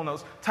table and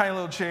those tiny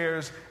little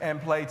chairs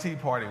and play tea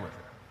party with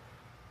her.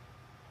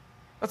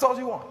 That's all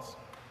she wants.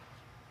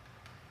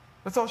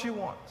 That's all she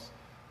wants.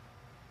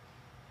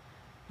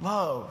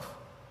 Love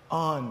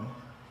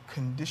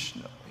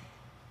unconditionally.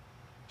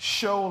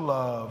 Show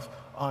love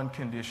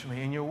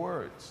unconditionally in your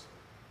words,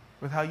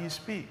 with how you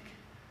speak,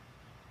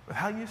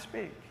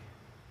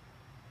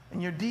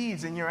 in your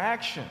deeds, in your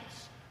actions.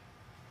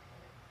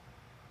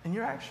 In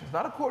your actions,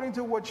 not according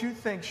to what you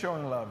think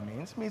showing love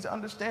means. It means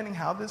understanding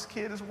how this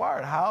kid is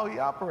wired, how he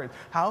operates,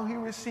 how he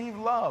receives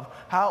love,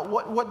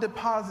 what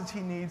deposits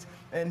he needs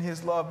in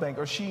his love bank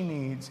or she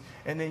needs,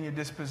 and then your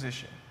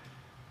disposition.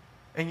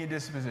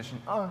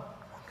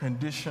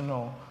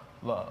 Unconditional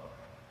love.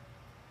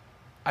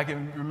 I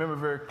can remember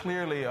very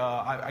clearly,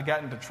 I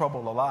got into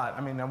trouble a lot.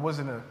 I mean, I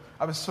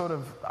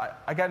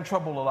got in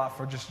trouble a lot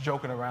for just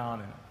joking around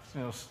and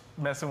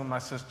messing with my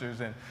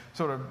sisters and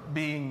sort of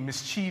being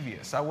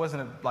mischievous. I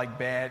wasn't like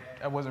bad.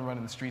 I wasn't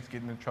running the streets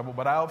getting in trouble,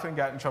 but I often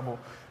got in trouble,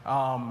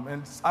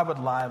 and I would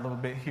lie a little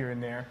bit here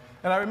and there.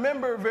 And I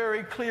remember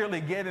very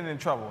clearly getting in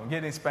trouble, and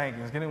getting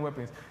spankings, getting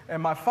whippings.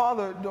 And my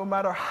father, no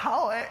matter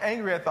how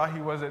angry I thought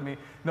he was at me,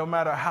 no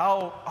matter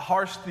how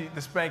harsh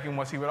the spanking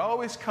was, he would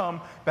always come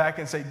back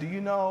and say, "Do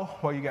you know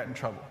why you got in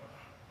trouble?"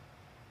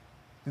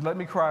 He'd let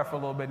me cry for a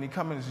little bit, and he'd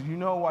come in and say, "Do you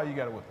know why you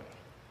got a whipping?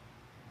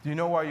 Do you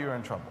know why you're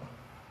in trouble?"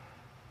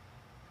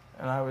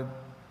 And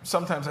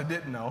sometimes I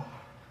didn't know.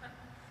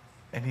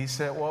 And he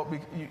said, "Well,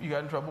 you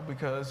got in trouble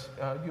because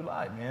you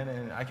lied, man,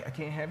 and I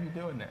can't have you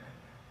doing that.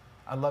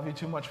 I love you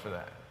too much for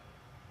that.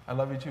 I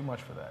love you too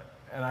much for that.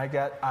 And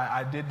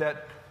I did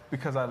that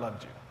because I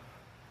loved you.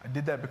 I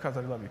did that because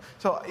I love you."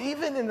 So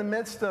even in the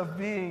midst of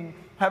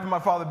having my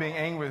father being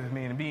angry with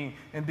me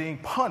and being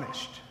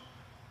punished,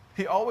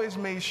 he always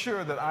made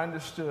sure that I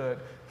understood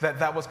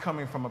that was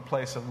coming from a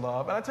place of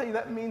love. And I tell you,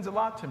 that means a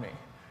lot to me.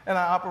 And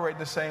I operate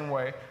the same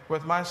way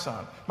with my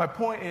son. My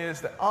point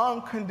is that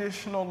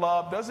unconditional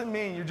love doesn't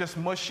mean you're just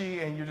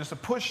mushy and you're just a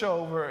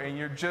pushover and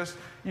you're just,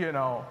 you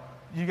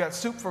got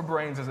soup for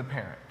brains as a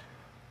parent.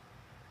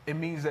 It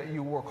means that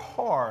you work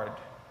hard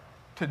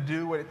to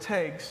do what it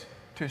takes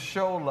to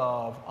show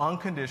love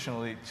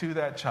unconditionally to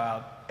that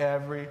child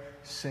every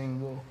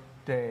single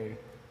day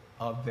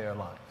of their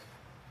life.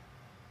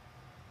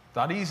 It's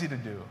not easy to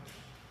do,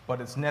 but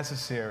it's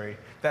necessary.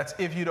 That's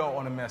if you don't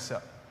want to mess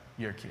up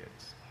your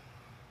kids.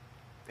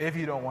 If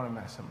you don't want to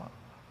mess them up.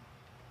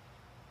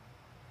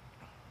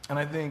 And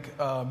I think,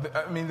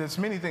 there's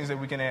many things that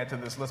we can add to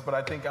this list, but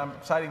I think I'm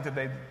citing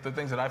today the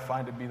things that I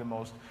find to be the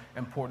most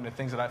important, the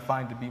things that I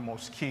find to be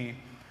most key.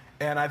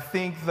 And I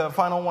think the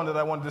final one that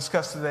I want to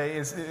discuss today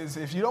is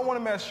if you don't want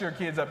to mess your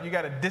kids up, you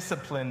got to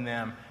discipline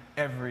them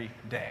every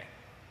day.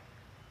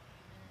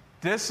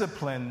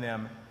 Discipline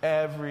them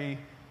every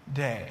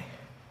day.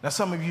 Now,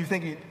 some of you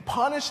think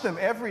punish them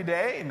every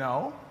day.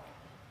 No.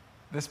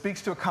 This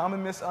speaks to a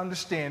common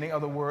misunderstanding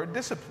of the word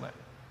discipline.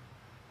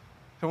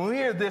 So when we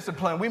hear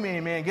discipline, we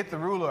mean, man, get the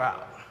ruler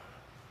out.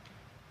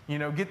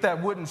 Get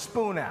that wooden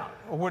spoon out,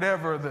 or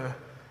whatever the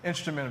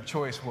instrument of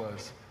choice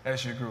was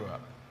as you grew up.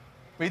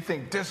 We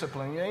think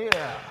discipline,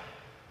 yeah.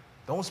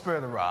 Don't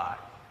spare the rod.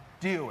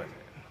 Deal with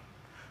it.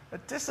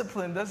 But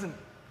discipline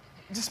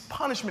just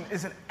punishment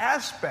is an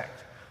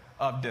aspect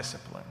of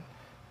discipline.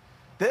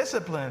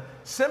 Discipline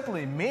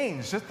simply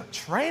means just the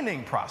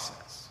training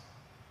process.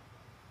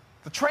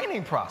 The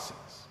training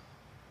process.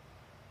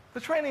 The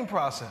training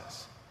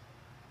process.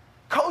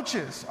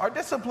 Coaches are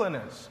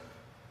discipliners.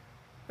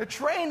 They're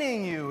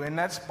training you in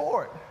that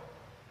sport.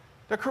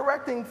 They're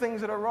correcting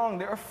things that are wrong.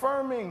 They're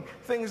affirming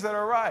things that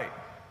are right.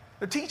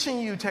 They're teaching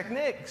you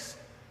techniques,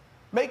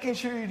 making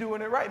sure you're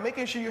doing it right,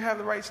 making sure you have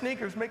the right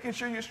sneakers, making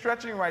sure you're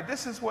stretching right.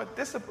 This is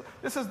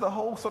the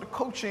whole sort of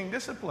coaching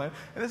discipline,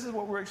 and this is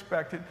what we're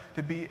expected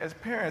to be as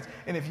parents.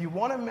 And if you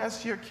want to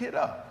mess your kid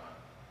up,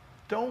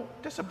 don't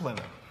discipline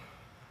them.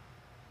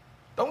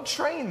 Don't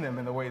train them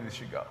in the way they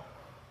should go.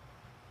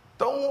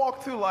 Don't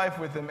walk through life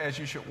with them as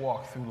you should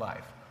walk through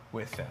life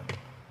with them.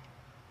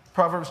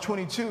 Proverbs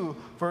 22,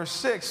 verse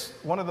 6,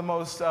 one of the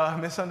most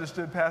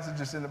misunderstood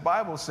passages in the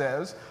Bible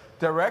says,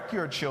 "Direct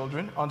your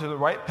children onto the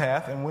right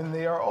path, and when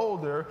they are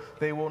older,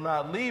 they will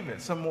not leave it."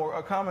 Some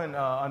more common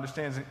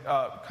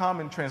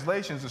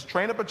translations is,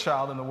 "Train up a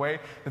child in the way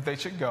that they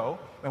should go,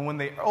 and when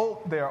they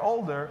are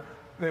older,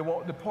 they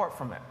won't depart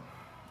from it."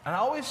 And I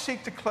always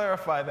seek to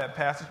clarify that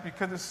passage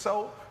because it's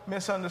so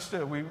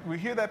misunderstood. We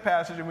hear that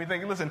passage and we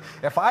think, listen,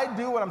 if I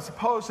do what I'm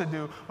supposed to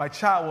do, my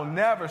child will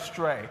never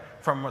stray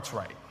from what's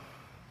right.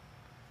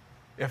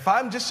 If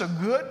I'm just a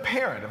good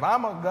parent, if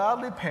I'm a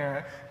godly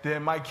parent,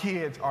 then my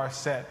kids are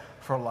set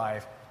for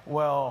life.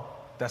 Well,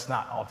 that's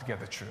not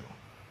altogether true.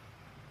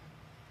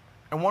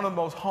 And one of the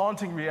most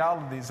haunting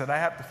realities that I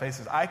have to face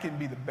is I can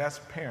be the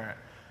best parent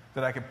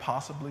that I could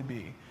possibly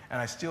be,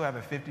 and I still have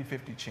a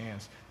 50-50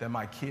 chance that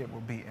my kid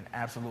will be an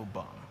absolute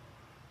bum.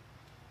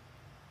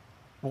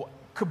 Will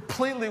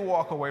completely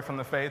walk away from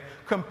the faith,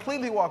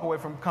 completely walk away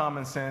from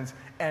common sense,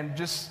 and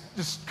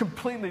just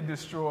completely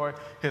destroy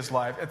his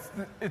life.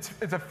 It's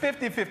a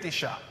 50-50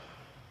 shot.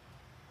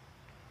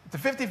 It's a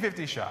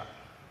 50-50 shot.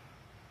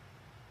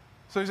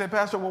 So you say,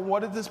 Pastor, well,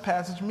 what does this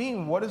passage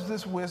mean? What is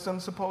this wisdom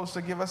supposed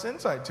to give us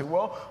insight to?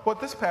 Well, what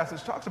this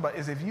passage talks about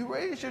is if you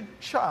raise your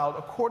child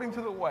according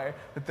to the way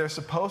that they're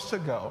supposed to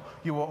go,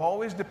 you will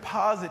always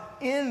deposit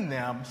in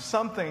them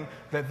something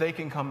that they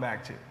can come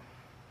back to,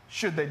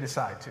 should they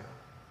decide to.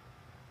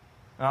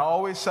 And I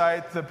always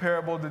cite the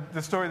parable,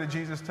 the story that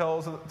Jesus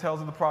tells of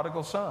the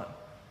prodigal son.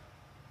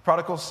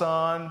 Prodigal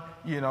son,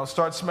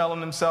 starts smelling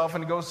himself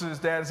and he goes to his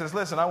dad and says,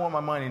 "Listen, I want my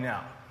money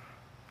now.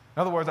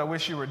 In other words, I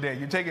wish you were dead.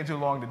 You're taking too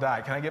long to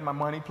die. Can I get my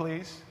money,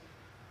 please?"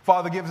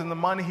 Father gives him the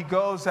money. He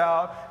goes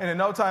out, and in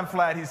no time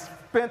flat, he's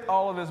spent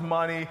all of his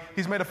money.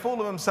 He's made a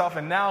fool of himself,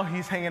 and now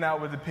he's hanging out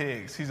with the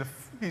pigs.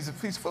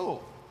 He's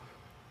fooled.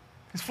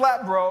 He's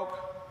flat broke.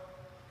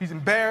 He's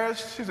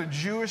embarrassed. He's a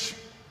Jewish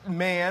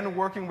man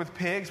working with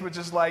pigs, which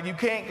is like, you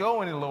can't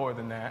go any lower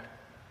than that.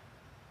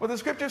 Well, the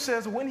scripture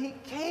says when he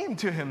came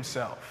to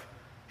himself,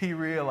 he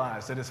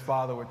realized that his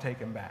father would take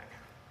him back.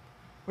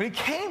 When he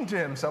came to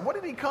himself, what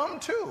did he come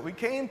to? He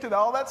came to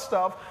all that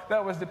stuff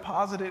that was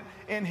deposited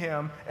in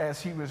him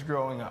as he was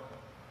growing up.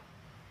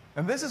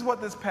 And this is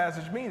what this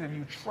passage means. If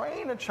you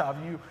train a child,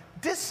 you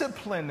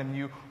discipline them,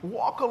 you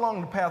walk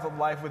along the path of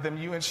life with them,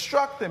 you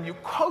instruct them, you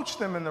coach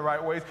them in the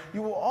right ways,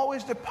 you will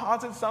always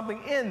deposit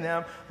something in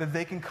them that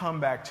they can come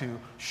back to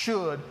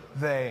should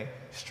they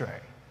stray.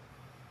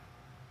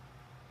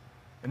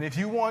 And if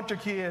you want your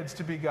kids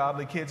to be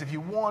godly kids, if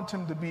you want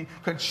them to be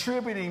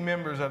contributing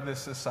members of this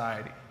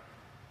society,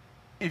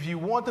 if you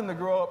want them to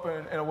grow up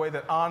in a way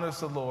that honors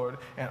the Lord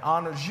and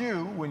honors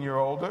you when you're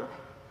older,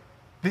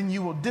 then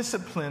you will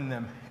discipline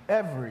them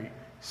every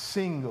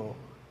single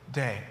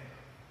day.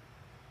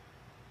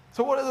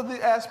 So what are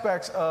the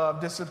aspects of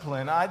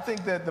discipline? I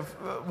think that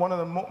one of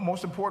the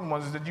most important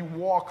ones is that you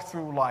walk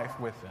through life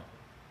with them.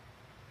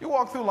 You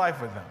walk through life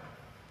with them.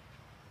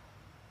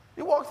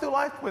 You walk through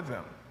life with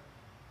them.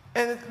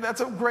 And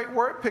that's a great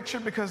word picture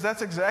because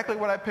that's exactly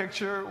what I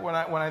picture when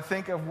I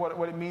think of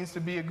what it means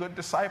to be a good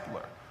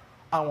discipler.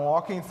 I'm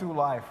walking through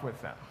life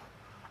with them.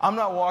 I'm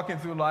not walking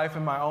through life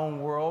in my own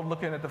world,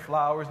 looking at the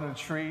flowers and the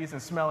trees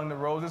and smelling the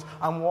roses.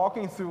 I'm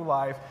walking through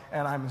life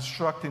and I'm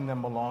instructing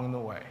them along the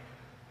way.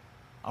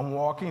 I'm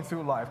walking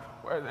through life.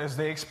 As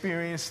they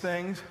experience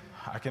things,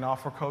 I can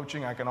offer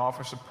coaching, I can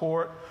offer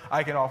support,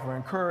 I can offer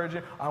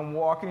encouragement. I'm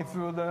walking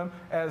through them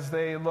as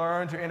they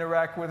learn to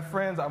interact with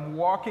friends. I'm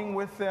walking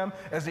with them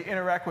as they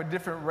interact with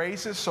different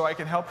races so I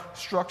can help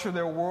structure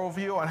their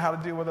worldview on how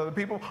to deal with other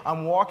people.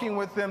 I'm walking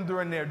with them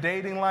during their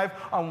dating life.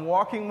 I'm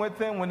walking with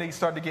them when they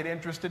start to get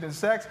interested in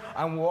sex.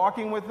 I'm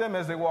walking with them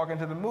as they walk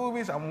into the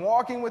movies. I'm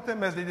walking with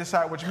them as they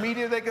decide which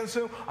media they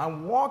consume.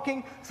 I'm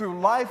walking through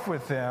life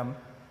with them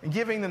and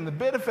giving them the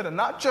benefit of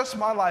not just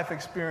my life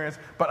experience,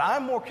 but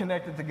I'm more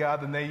connected to God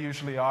than they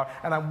usually are.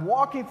 And I'm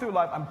walking through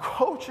life. I'm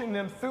coaching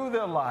them through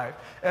their life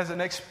as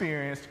an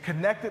experienced,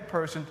 connected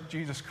person to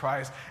Jesus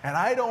Christ. And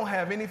I don't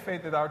have any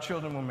faith that our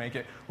children will make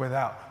it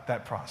without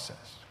that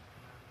process.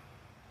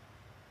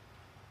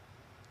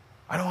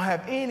 I don't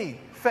have any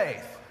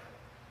faith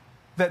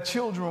that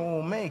children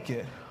will make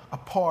it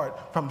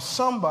apart from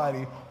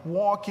somebody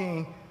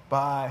walking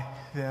by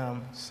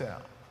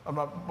themselves,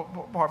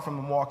 apart from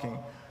them walking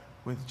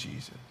with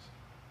Jesus.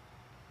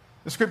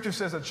 The scripture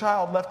says a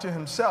child left to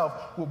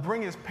himself will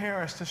bring his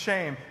parents to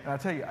shame. And I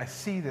tell you, I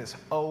see this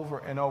over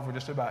and over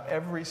just about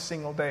every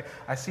single day.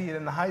 I see it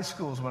in the high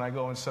schools when I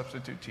go and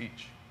substitute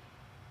teach.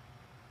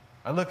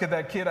 I look at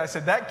that kid, I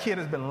said, that kid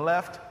has been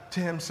left to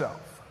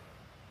himself.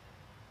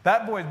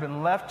 That boy's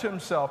been left to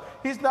himself.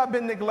 He's not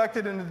been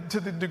neglected to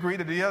the degree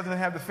that he doesn't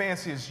have the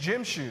fanciest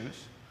gym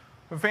shoes,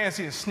 the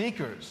fanciest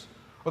sneakers,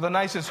 or the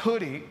nicest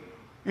hoodie,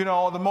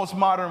 the most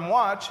modern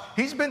watch.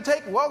 He's been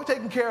well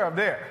taken care of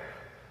there.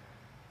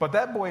 But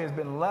that boy has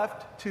been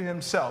left to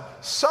himself.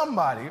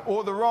 Somebody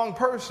or the wrong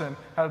person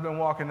has been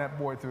walking that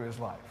boy through his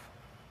life.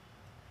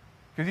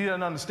 Because he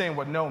doesn't understand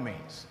what no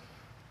means.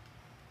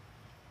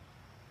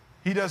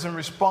 He doesn't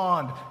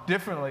respond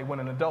differently when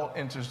an adult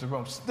enters the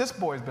room. This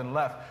boy has been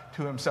left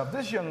to himself.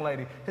 This young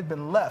lady has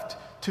been left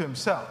to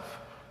himself.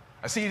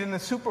 I see it in the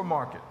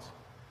supermarkets.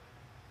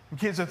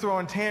 Kids are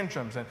throwing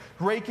tantrums and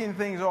raking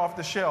things off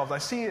the shelves. I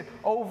see it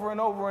over and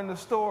over in the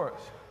stores.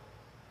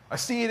 I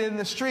see it in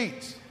the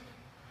streets.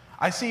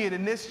 I see it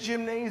in this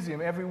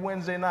gymnasium every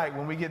Wednesday night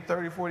when we get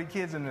 30, 40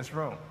 kids in this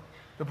room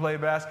to play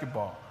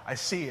basketball. I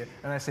see it,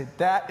 and I say,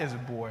 that is a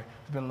boy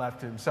who's been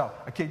left to himself.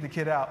 I kicked the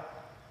kid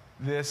out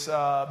this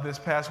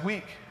past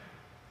week.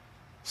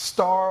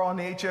 Star on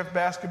the HF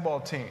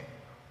basketball team.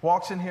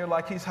 Walks in here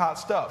like he's hot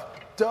stuff.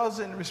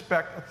 Doesn't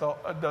respect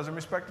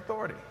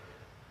authority.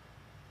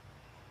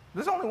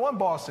 There's only one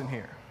boss in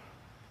here.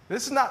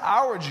 This is not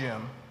our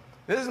gym.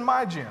 This is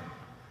my gym.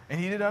 And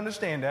he didn't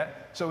understand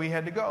that, so he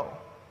had to go.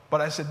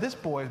 But I said, this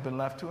boy has been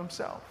left to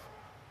himself.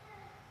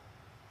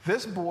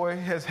 This boy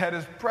has had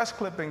his press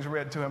clippings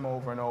read to him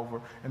over and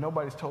over, and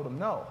nobody's told him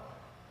no.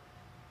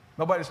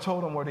 Nobody's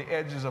told him where the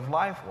edges of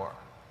life were.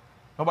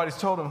 Nobody's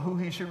told him who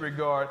he should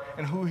regard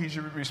and who he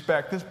should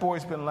respect. This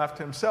boy's been left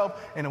to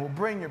himself, and it will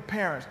bring your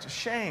parents to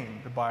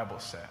shame, the Bible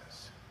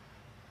says.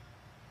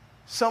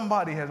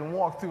 Somebody hasn't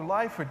walked through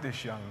life with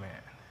this young man.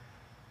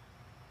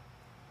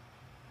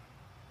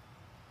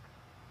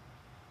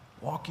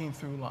 Walking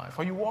through life.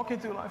 Are you walking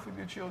through life with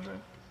your children?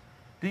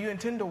 Do you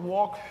intend to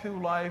walk through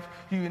life?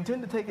 Do you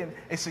intend to take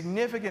a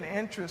significant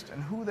interest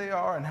in who they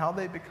are and how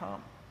they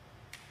become?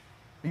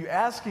 Are you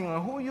asking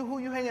them, who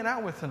are you hanging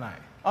out with tonight?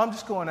 I'm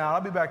just going out.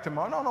 I'll be back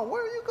tomorrow. No,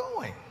 where are you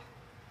going?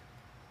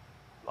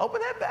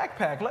 Open that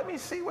backpack. Let me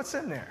see what's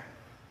in there.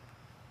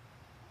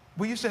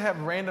 We used to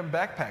have random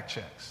backpack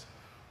checks.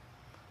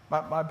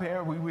 My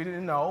parents, we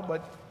didn't know,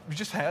 but we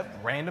just had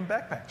random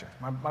backpack checks.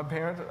 My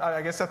parents,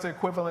 I guess that's the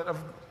equivalent of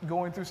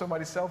going through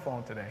somebody's cell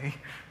phone today,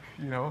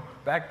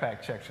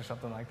 backpack checks or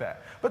something like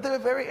that. But they were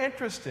very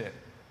interested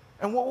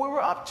in what we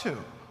were up to.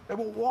 They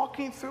were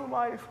walking through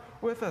life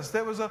with us.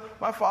 There was a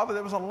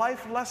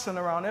life lesson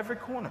around every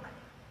corner.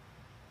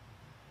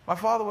 My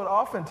father would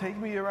often take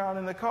me around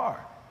in the car.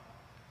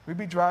 We'd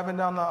be driving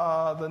down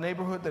the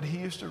neighborhood that he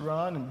used to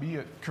run and be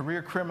a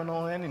career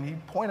criminal in, and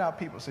he'd point out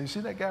people. Say, you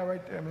see that guy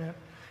right there, man?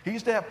 He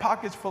used to have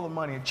pockets full of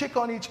money, a chick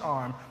on each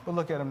arm, but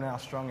look at him now,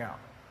 strung out.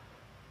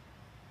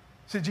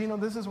 See, Gino,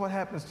 this is what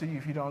happens to you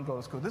if you don't go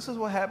to school. This is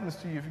what happens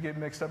to you if you get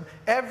mixed up.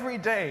 Every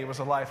day was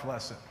a life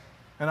lesson.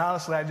 And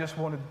honestly, I just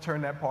wanted to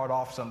turn that part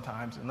off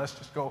sometimes and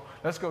let's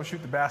go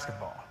shoot the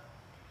basketball.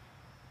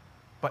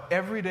 But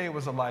every day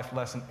was a life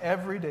lesson.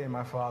 Every day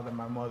my father and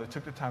my mother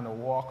took the time to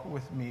walk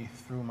with me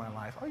through my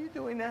life. Are you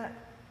doing that?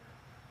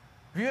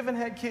 If you haven't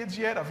had kids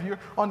yet, if you're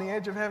on the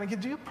edge of having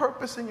kids, do you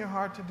purpose in your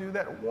heart to do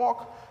that?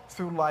 Walk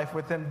through life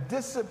with them,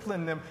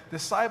 discipline them,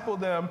 disciple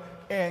them,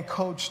 and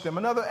coach them.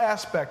 Another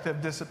aspect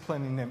of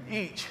disciplining them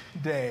each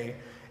day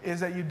is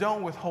that you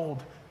don't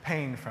withhold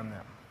pain from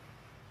them.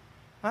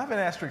 I have an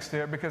asterisk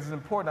there because it's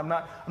important.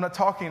 I'm not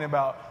talking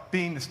about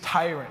being this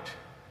tyrant,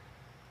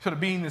 sort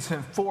of being this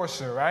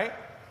enforcer, right?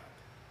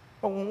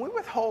 But when we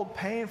withhold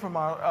pain from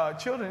our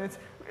children,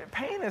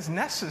 pain is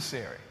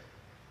necessary.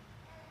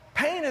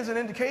 Pain is an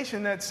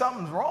indication that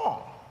something's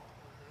wrong.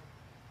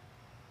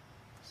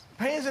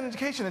 Pain is an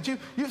indication that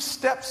you've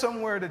stepped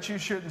somewhere that you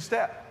shouldn't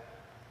step.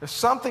 If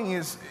something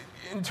is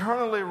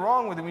internally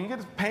wrong with it, when you get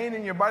this pain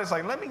in your body, it's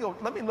like, let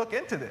me look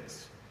into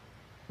this.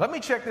 Let me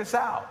check this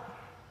out.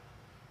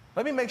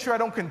 Let me make sure I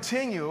don't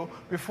continue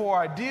before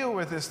I deal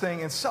with this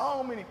thing. And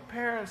so many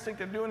parents think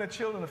they're doing their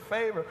children a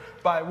favor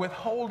by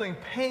withholding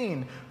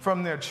pain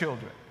from their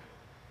children.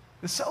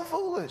 It's so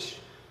foolish.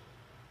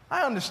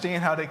 I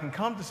understand how they can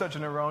come to such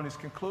an erroneous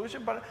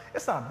conclusion, but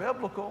it's not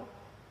biblical.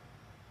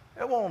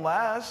 It won't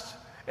last.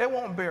 It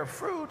won't bear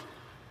fruit.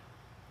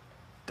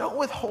 Don't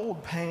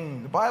withhold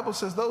pain. The Bible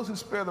says those who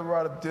spare the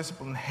rod of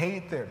discipline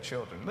hate their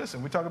children.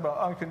 Listen, we talk about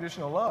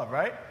unconditional love,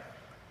 right?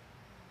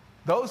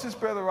 Those who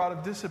spare the rod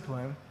of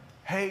discipline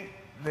hate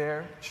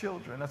their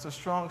children. That's a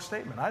strong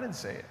statement. I didn't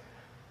say it.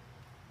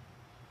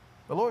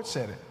 The Lord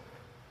said it.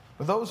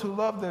 But those who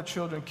love their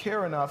children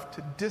care enough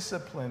to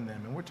discipline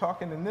them. And we're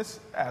talking in this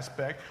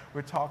aspect,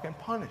 we're talking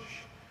punish.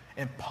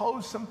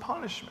 Impose some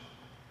punishment.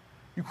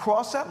 You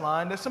cross that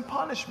line, there's some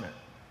punishment.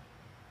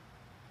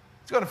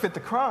 It's going to fit the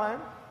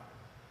crime.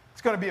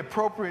 It's going to be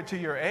appropriate to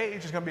your age.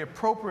 It's going to be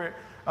appropriate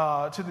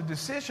to the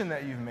decision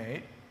that you've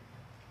made.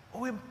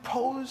 But we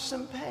impose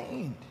some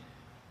pain.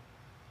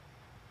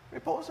 We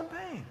impose some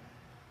pain.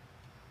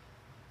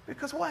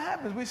 Because what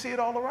happens? We see it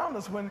all around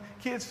us when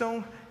kids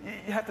you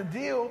have to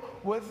deal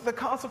with the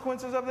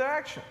consequences of their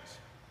actions.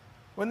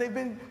 When they've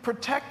been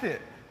protected.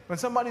 When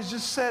somebody's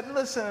just said,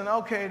 listen,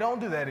 okay,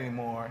 don't do that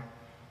anymore.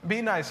 Be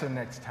nicer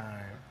next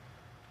time.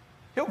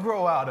 He'll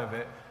grow out of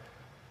it.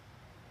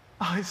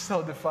 Oh, he's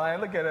so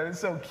defiant. Look at it.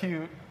 It's so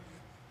cute.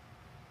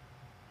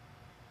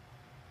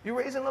 You're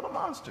raising little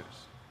monsters.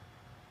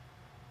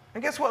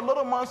 And guess what?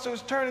 Little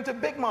monsters turn into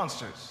big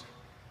monsters.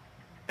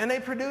 And they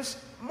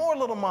produce more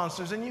little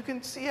monsters. And you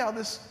can see how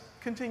this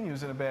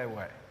continues in a bad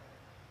way.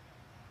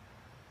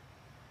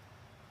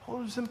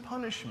 Hold some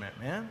punishment,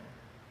 man.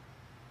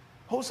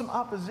 Hold some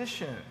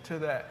opposition to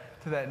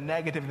that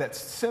negative, that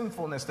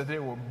sinfulness that they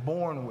were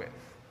born with.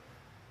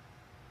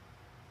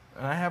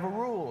 And I have a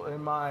rule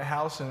in my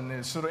house, and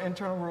it's sort of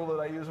internal rule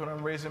that I use when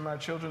I'm raising my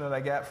children that I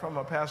got from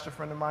a pastor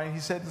friend of mine. He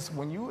said this: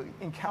 when you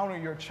encounter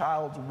your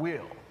child's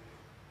will,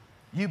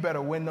 you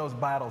better win those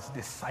battles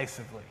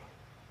decisively.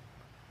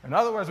 In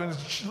other words, when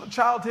the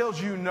child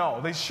tells you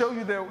no, they show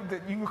you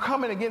that you're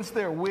coming against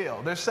their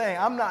will. They're saying,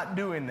 I'm not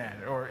doing that,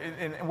 or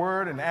in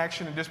word and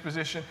action and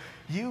disposition.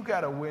 You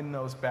got to win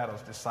those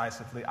battles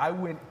decisively. I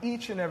win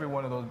each and every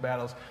one of those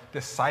battles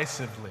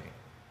decisively.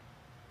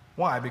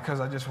 Why? Because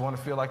I just want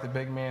to feel like the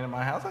big man in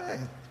my house?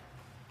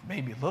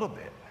 Maybe a little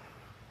bit.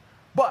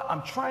 But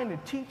I'm trying to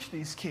teach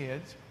these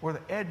kids where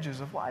the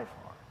edges of life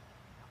are.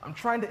 I'm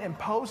trying to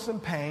impose some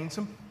pain,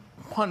 some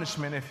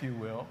punishment, if you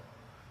will,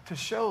 to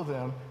show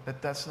them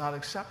that that's not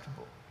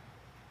acceptable.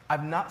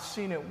 I've not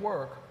seen it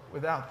work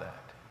without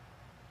that.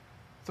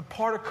 It's a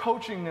part of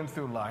coaching them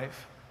through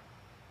life,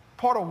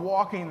 part of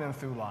walking them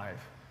through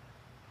life,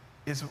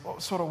 is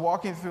sort of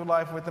walking through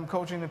life with them,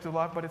 coaching them through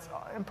life, but it's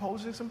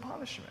imposing some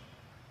punishment.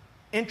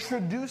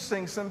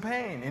 Introducing some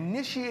pain,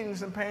 initiating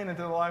some pain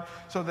into their life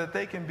so that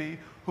they can be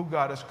who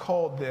God has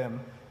called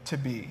them to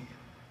be.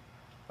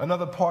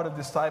 Another part of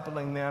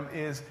discipling them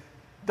is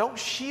don't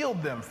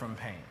shield them from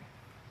pain.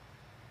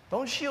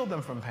 Don't shield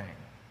them from pain.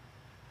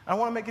 I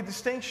want to make a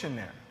distinction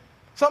there.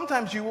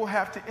 Sometimes you will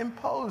have to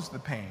impose the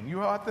pain. You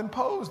will have to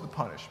impose the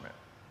punishment.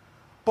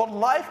 But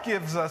life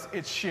gives us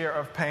its share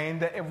of pain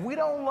that if we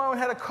don't learn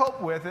how to cope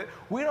with it,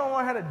 we don't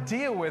learn how to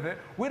deal with it,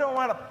 we don't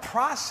learn how to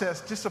process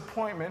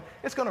disappointment,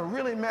 it's going to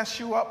really mess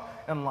you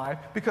up in life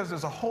because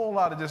there's a whole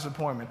lot of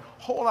disappointment,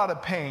 a whole lot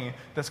of pain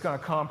that's going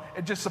to come.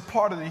 It's just a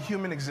part of the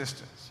human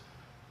existence.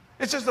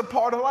 It's just a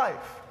part of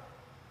life.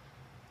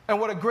 And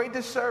what a great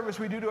disservice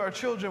we do to our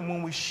children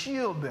when we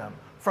shield them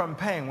from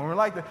pain, when we're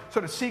like the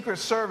sort of secret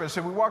service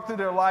and we walk through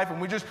their life and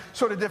we're just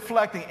sort of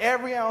deflecting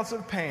every ounce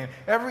of pain,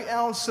 every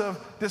ounce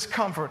of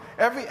discomfort,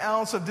 every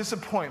ounce of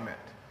disappointment.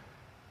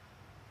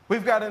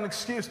 We've got an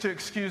excuse to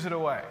excuse it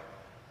away.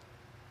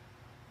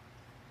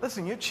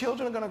 Listen, your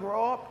children are going to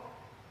grow up,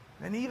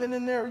 and even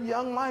in their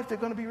young life, they're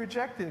going to be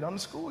rejected on the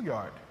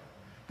schoolyard.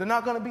 They're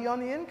not going to be on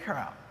the in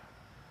crowd.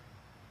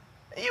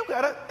 You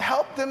got to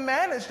help them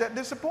manage that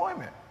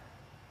disappointment.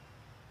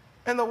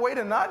 And the way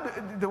to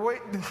not,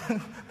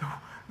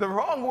 the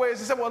wrong way is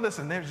to say, well,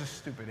 listen, they're just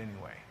stupid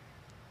anyway.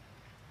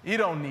 You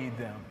don't need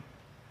them.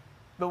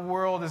 The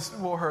world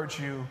will hurt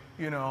you,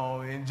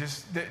 and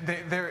just,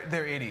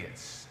 they're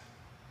idiots.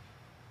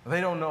 They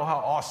don't know how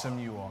awesome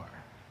you are.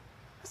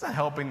 It's not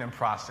helping them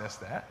process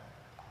that.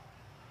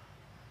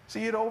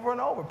 See it over and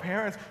over.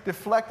 Parents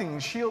deflecting,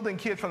 shielding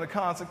kids from the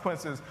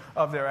consequences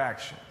of their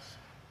actions.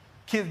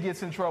 Kid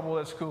gets in trouble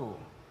at school.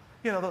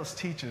 Those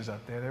teachers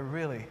up there, they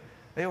really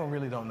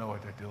don't know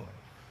what they're doing.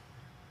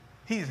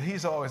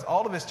 He's always,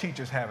 all of his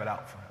teachers have it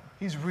out for him.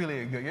 He's really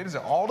a good kid. Is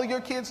it all of your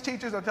kids'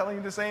 teachers are telling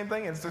you the same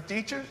thing? It's the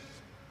teachers?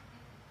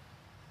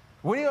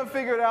 When are you going to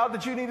figure it out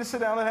that you need to sit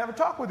down and have a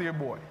talk with your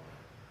boy?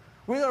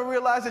 When are you going to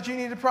realize that you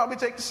need to probably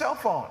take the cell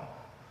phone?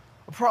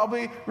 Or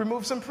probably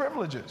remove some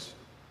privileges?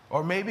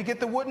 Or maybe get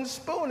the wooden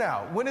spoon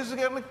out? When is it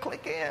going to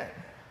click in?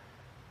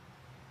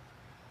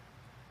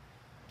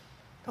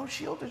 Don't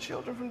shield the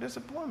children from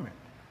disappointment.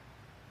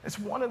 It's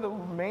one of the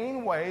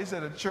main ways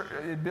that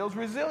it builds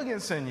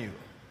resilience in you.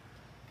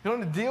 You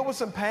don't have to deal with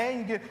some pain.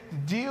 You get to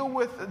deal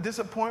with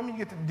disappointment.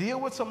 You get to deal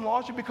with some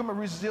loss. You become a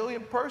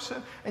resilient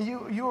person, and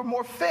you are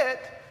more fit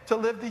to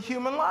live the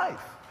human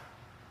life,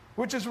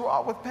 which is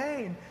wrought with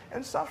pain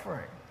and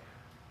suffering.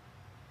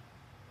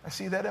 I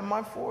see that in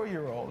my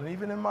 4-year-old and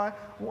even in my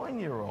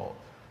 1-year-old.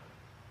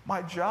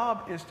 My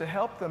job is to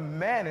help them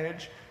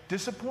manage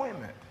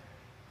disappointment.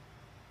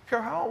 I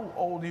don't care how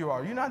old you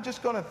are, you're not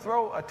just going to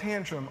throw a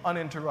tantrum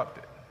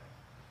uninterrupted.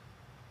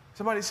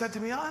 Somebody said to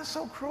me, it's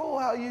so cruel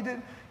how you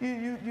did,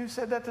 you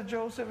said that to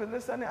Joseph and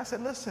this, that, and that. I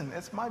said, listen,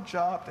 it's my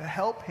job to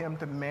help him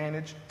to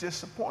manage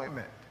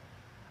disappointment.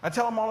 I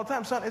tell him all the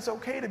time, son, it's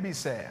okay to be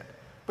sad,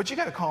 but you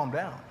got to calm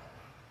down.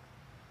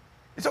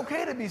 It's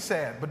okay to be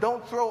sad, but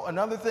don't throw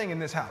another thing in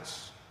this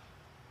house.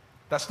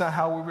 That's not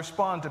how we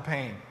respond to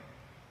pain.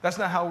 That's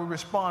not how we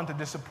respond to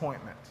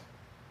disappointment.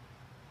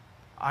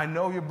 I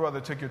know your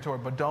brother took your toy,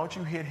 but don't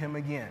you hit him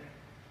again.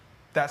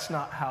 That's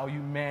not how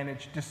you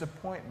manage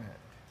disappointment.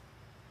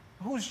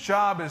 Whose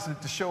job is it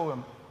to show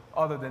him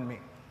other than me?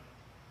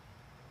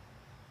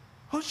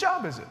 Whose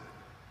job is it?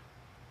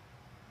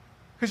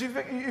 Because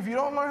if you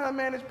don't learn how to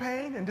manage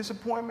pain and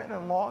disappointment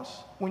and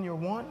loss when you're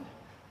 1,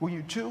 when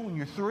you're 2, when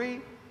you're 3,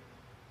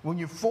 when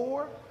you're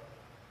 4,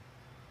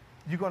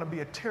 you're going to be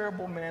a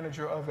terrible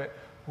manager of it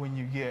when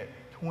you get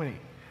 20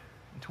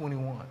 and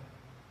 21.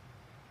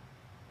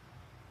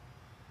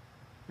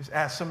 Just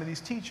ask some of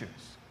these teachers.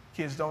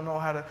 Kids don't know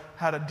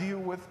how to deal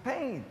with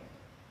pain.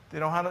 They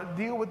don't know how to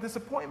deal with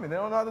disappointment. They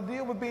don't know how to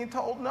deal with being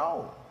told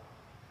no.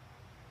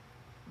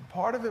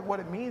 Part of it, what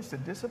it means to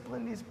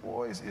discipline these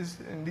boys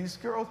and these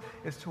girls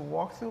is to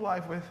walk through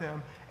life with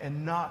them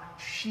and not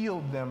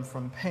shield them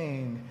from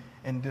pain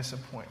and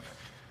disappointment.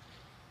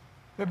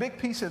 A big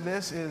piece of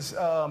this is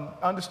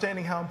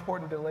understanding how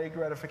important delayed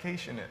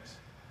gratification is.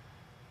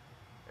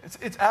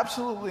 It's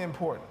absolutely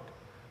important.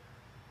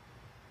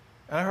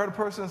 And I heard a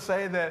person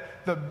say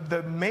that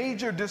the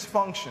major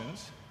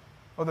dysfunctions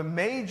or the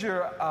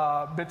major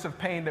bits of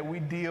pain that we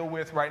deal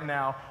with right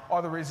now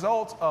are the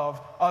results of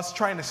us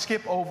trying to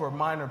skip over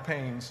minor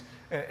pains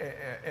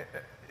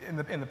in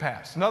the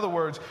past. In other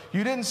words,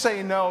 you didn't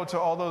say no to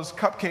all those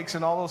cupcakes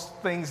and all those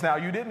things now.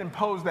 You didn't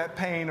impose that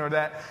pain or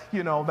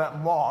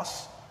that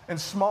loss in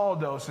small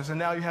doses, and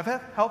now you have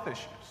health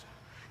issues.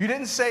 You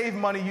didn't save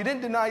money. You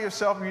didn't deny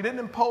yourself. You didn't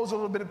impose a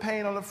little bit of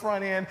pain on the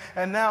front end,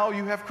 and now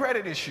you have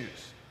credit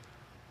issues.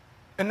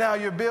 And now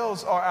your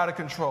bills are out of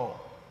control.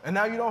 And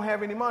now you don't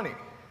have any money.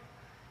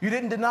 You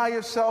didn't deny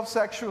yourself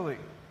sexually.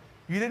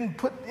 You didn't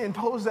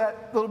impose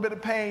that little bit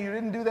of pain. You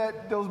didn't do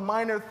those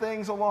minor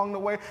things along the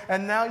way.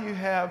 And now you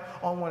have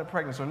unwanted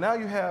pregnancy. Or now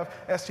you have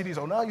STDs.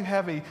 Or now you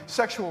have a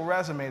sexual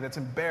resume that's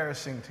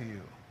embarrassing to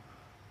you.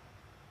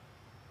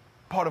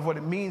 Part of what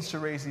it means to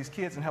raise these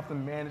kids and help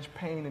them manage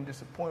pain and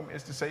disappointment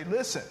is to say,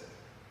 listen,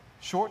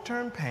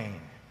 short-term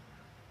pain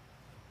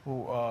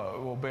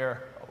will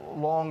bear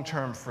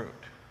long-term fruit.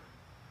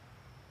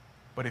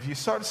 But if you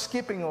start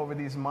skipping over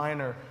these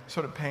minor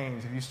sort of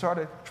pains, if you start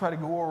to try to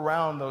go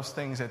around those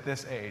things at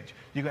this age,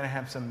 you're going to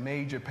have some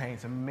major pain,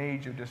 some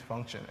major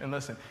dysfunction. And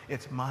listen,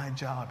 it's my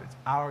job, it's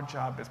our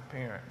job as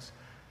parents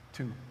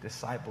to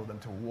disciple them,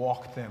 to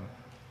walk them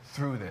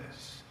through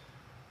this.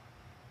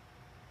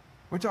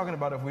 We're talking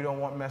about if we don't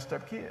want messed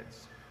up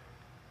kids.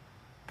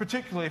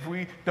 Particularly if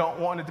we don't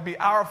want it to be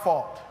our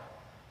fault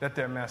that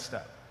they're messed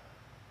up.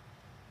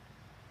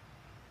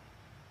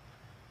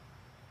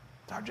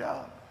 It's our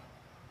job.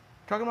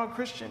 We're talking about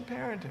Christian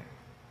parenting.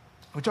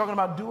 We're talking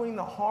about doing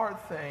the hard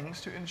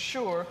things to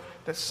ensure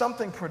that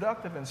something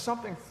productive and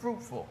something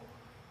fruitful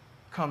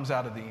comes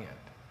out of the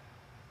end.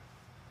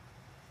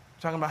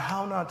 We're talking about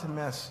how not to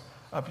mess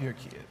up your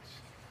kids.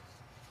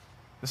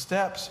 The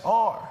steps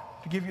are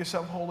to give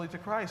yourself wholly to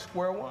Christ,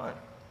 square one.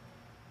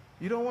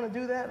 You don't want to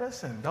do that?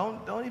 Listen,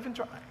 don't even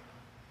try.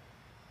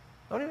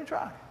 Don't even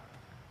try.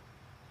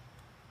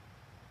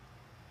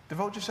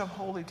 Devote yourself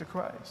wholly to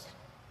Christ.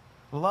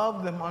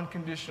 Love them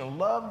unconditional.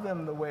 Love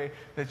them the way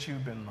that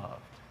you've been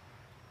loved.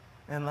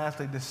 And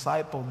lastly,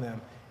 disciple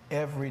them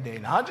every day.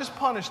 Not just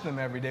punish them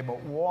every day,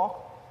 but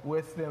walk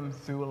with them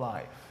through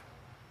life.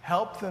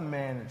 Help them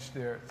manage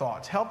their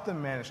thoughts. Help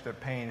them manage their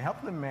pain.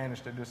 Help them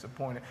manage their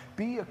disappointment.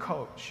 Be a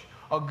coach,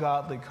 a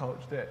godly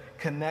coach that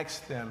connects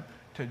them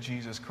to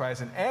Jesus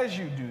Christ. And as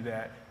you do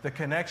that, the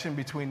connection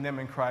between them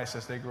and Christ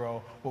as they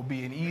grow will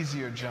be an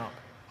easier jump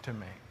to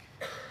make.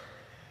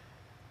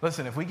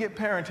 Listen, if we get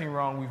parenting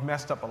wrong, we've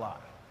messed up a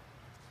lot.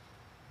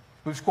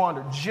 We've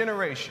squandered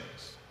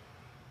generations.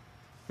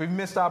 We've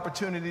missed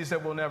opportunities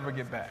that we'll never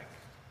get back.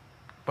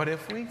 But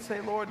if we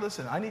say, Lord,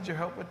 listen, I need your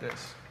help with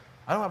this.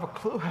 I don't have a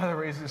clue how to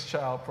raise this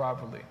child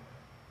properly.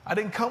 I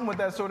didn't come with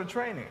that sort of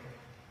training.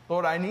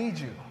 Lord, I need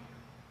you.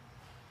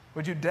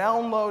 Would you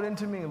download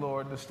into me,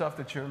 Lord, the stuff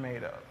that you're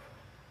made of?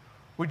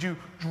 Would you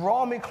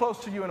draw me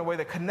close to you in a way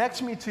that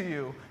connects me to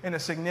you in a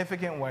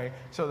significant way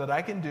so that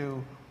I can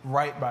do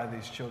right by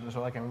these children,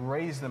 so I can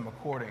raise them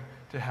according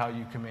to how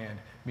you command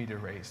me to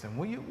raise them?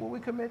 Will we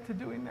commit to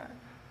doing that?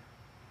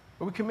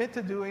 Will we commit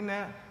to doing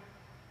that?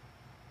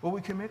 Will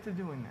we commit to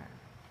doing that?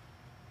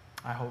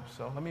 I hope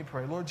so. Let me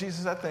pray. Lord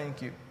Jesus, I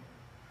thank you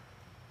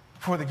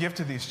for the gift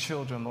of these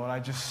children, Lord.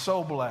 I'm just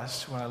so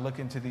blessed when I look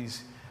into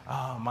these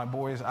my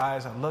boys'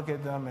 eyes. I look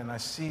at them and I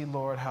see,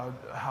 Lord,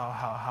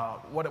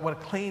 what a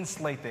clean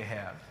slate they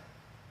have.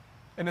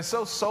 And it's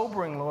so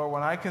sobering, Lord,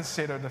 when I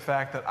consider the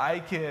fact that I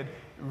could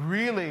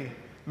really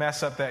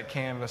mess up that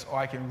canvas, or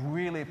I can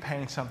really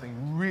paint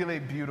something really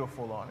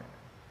beautiful on it.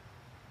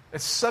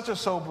 It's such a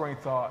sobering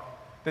thought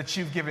that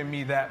you've given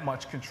me that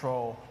much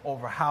control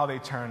over how they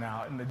turn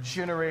out, and the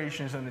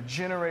generations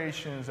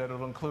that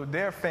will include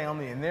their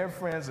family and their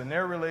friends and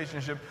their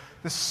relationship.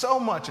 There's so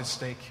much at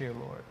stake here,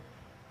 Lord.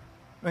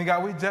 And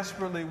God, we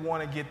desperately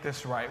want to get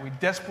this right. We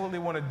desperately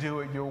want to do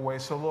it your way.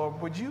 So,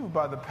 Lord, would you,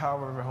 by the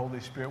power of the Holy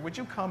Spirit, would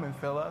you come and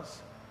fill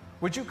us?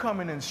 Would you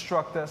come and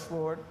instruct us,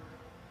 Lord?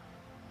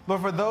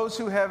 Lord, for those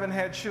who haven't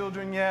had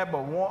children yet but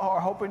are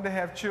hoping to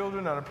have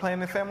children or are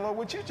planning a family, Lord,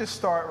 would you just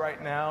start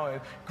right now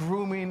at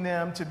grooming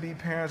them to be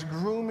parents,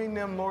 grooming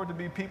them, Lord, to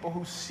be people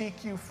who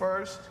seek you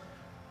first,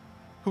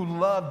 who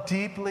love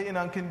deeply and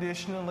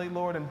unconditionally,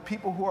 Lord, and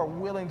people who are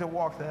willing to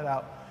walk that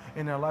out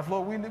in their life.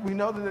 Lord, we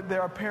know that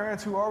there are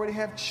parents who already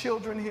have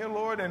children here,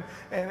 Lord, and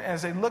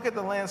as they look at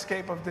the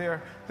landscape of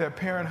their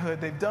parenthood,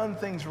 they've done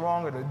things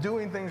wrong or they're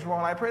doing things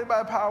wrong. I pray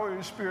by the power of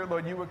your Spirit,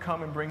 Lord, you would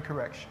come and bring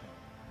correction.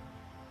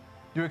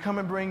 You would come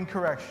and bring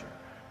correction.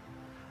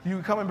 You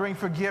would come and bring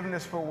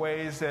forgiveness for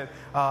ways that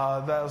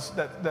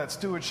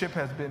stewardship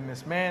has been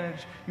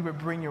mismanaged. You would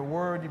bring your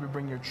word. You would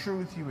bring your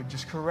truth. You would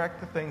just correct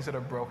the things that are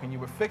broken. You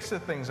would fix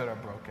the things that are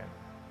broken.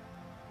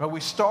 But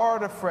we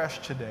start afresh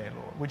today,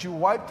 Lord. Would you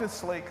wipe the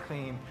slate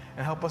clean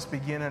and help us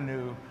begin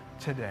anew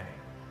today?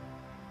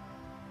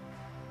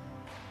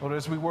 Lord,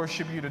 as we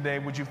worship you today,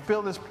 would you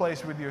fill this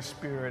place with your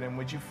Spirit, and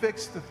would you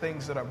fix the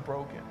things that are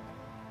broken?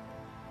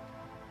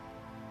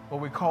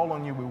 Lord, we call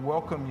on you. We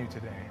welcome you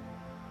today.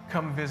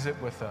 Come visit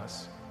with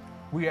us.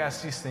 We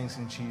ask these things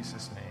in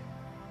Jesus'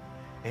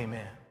 name.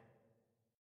 Amen.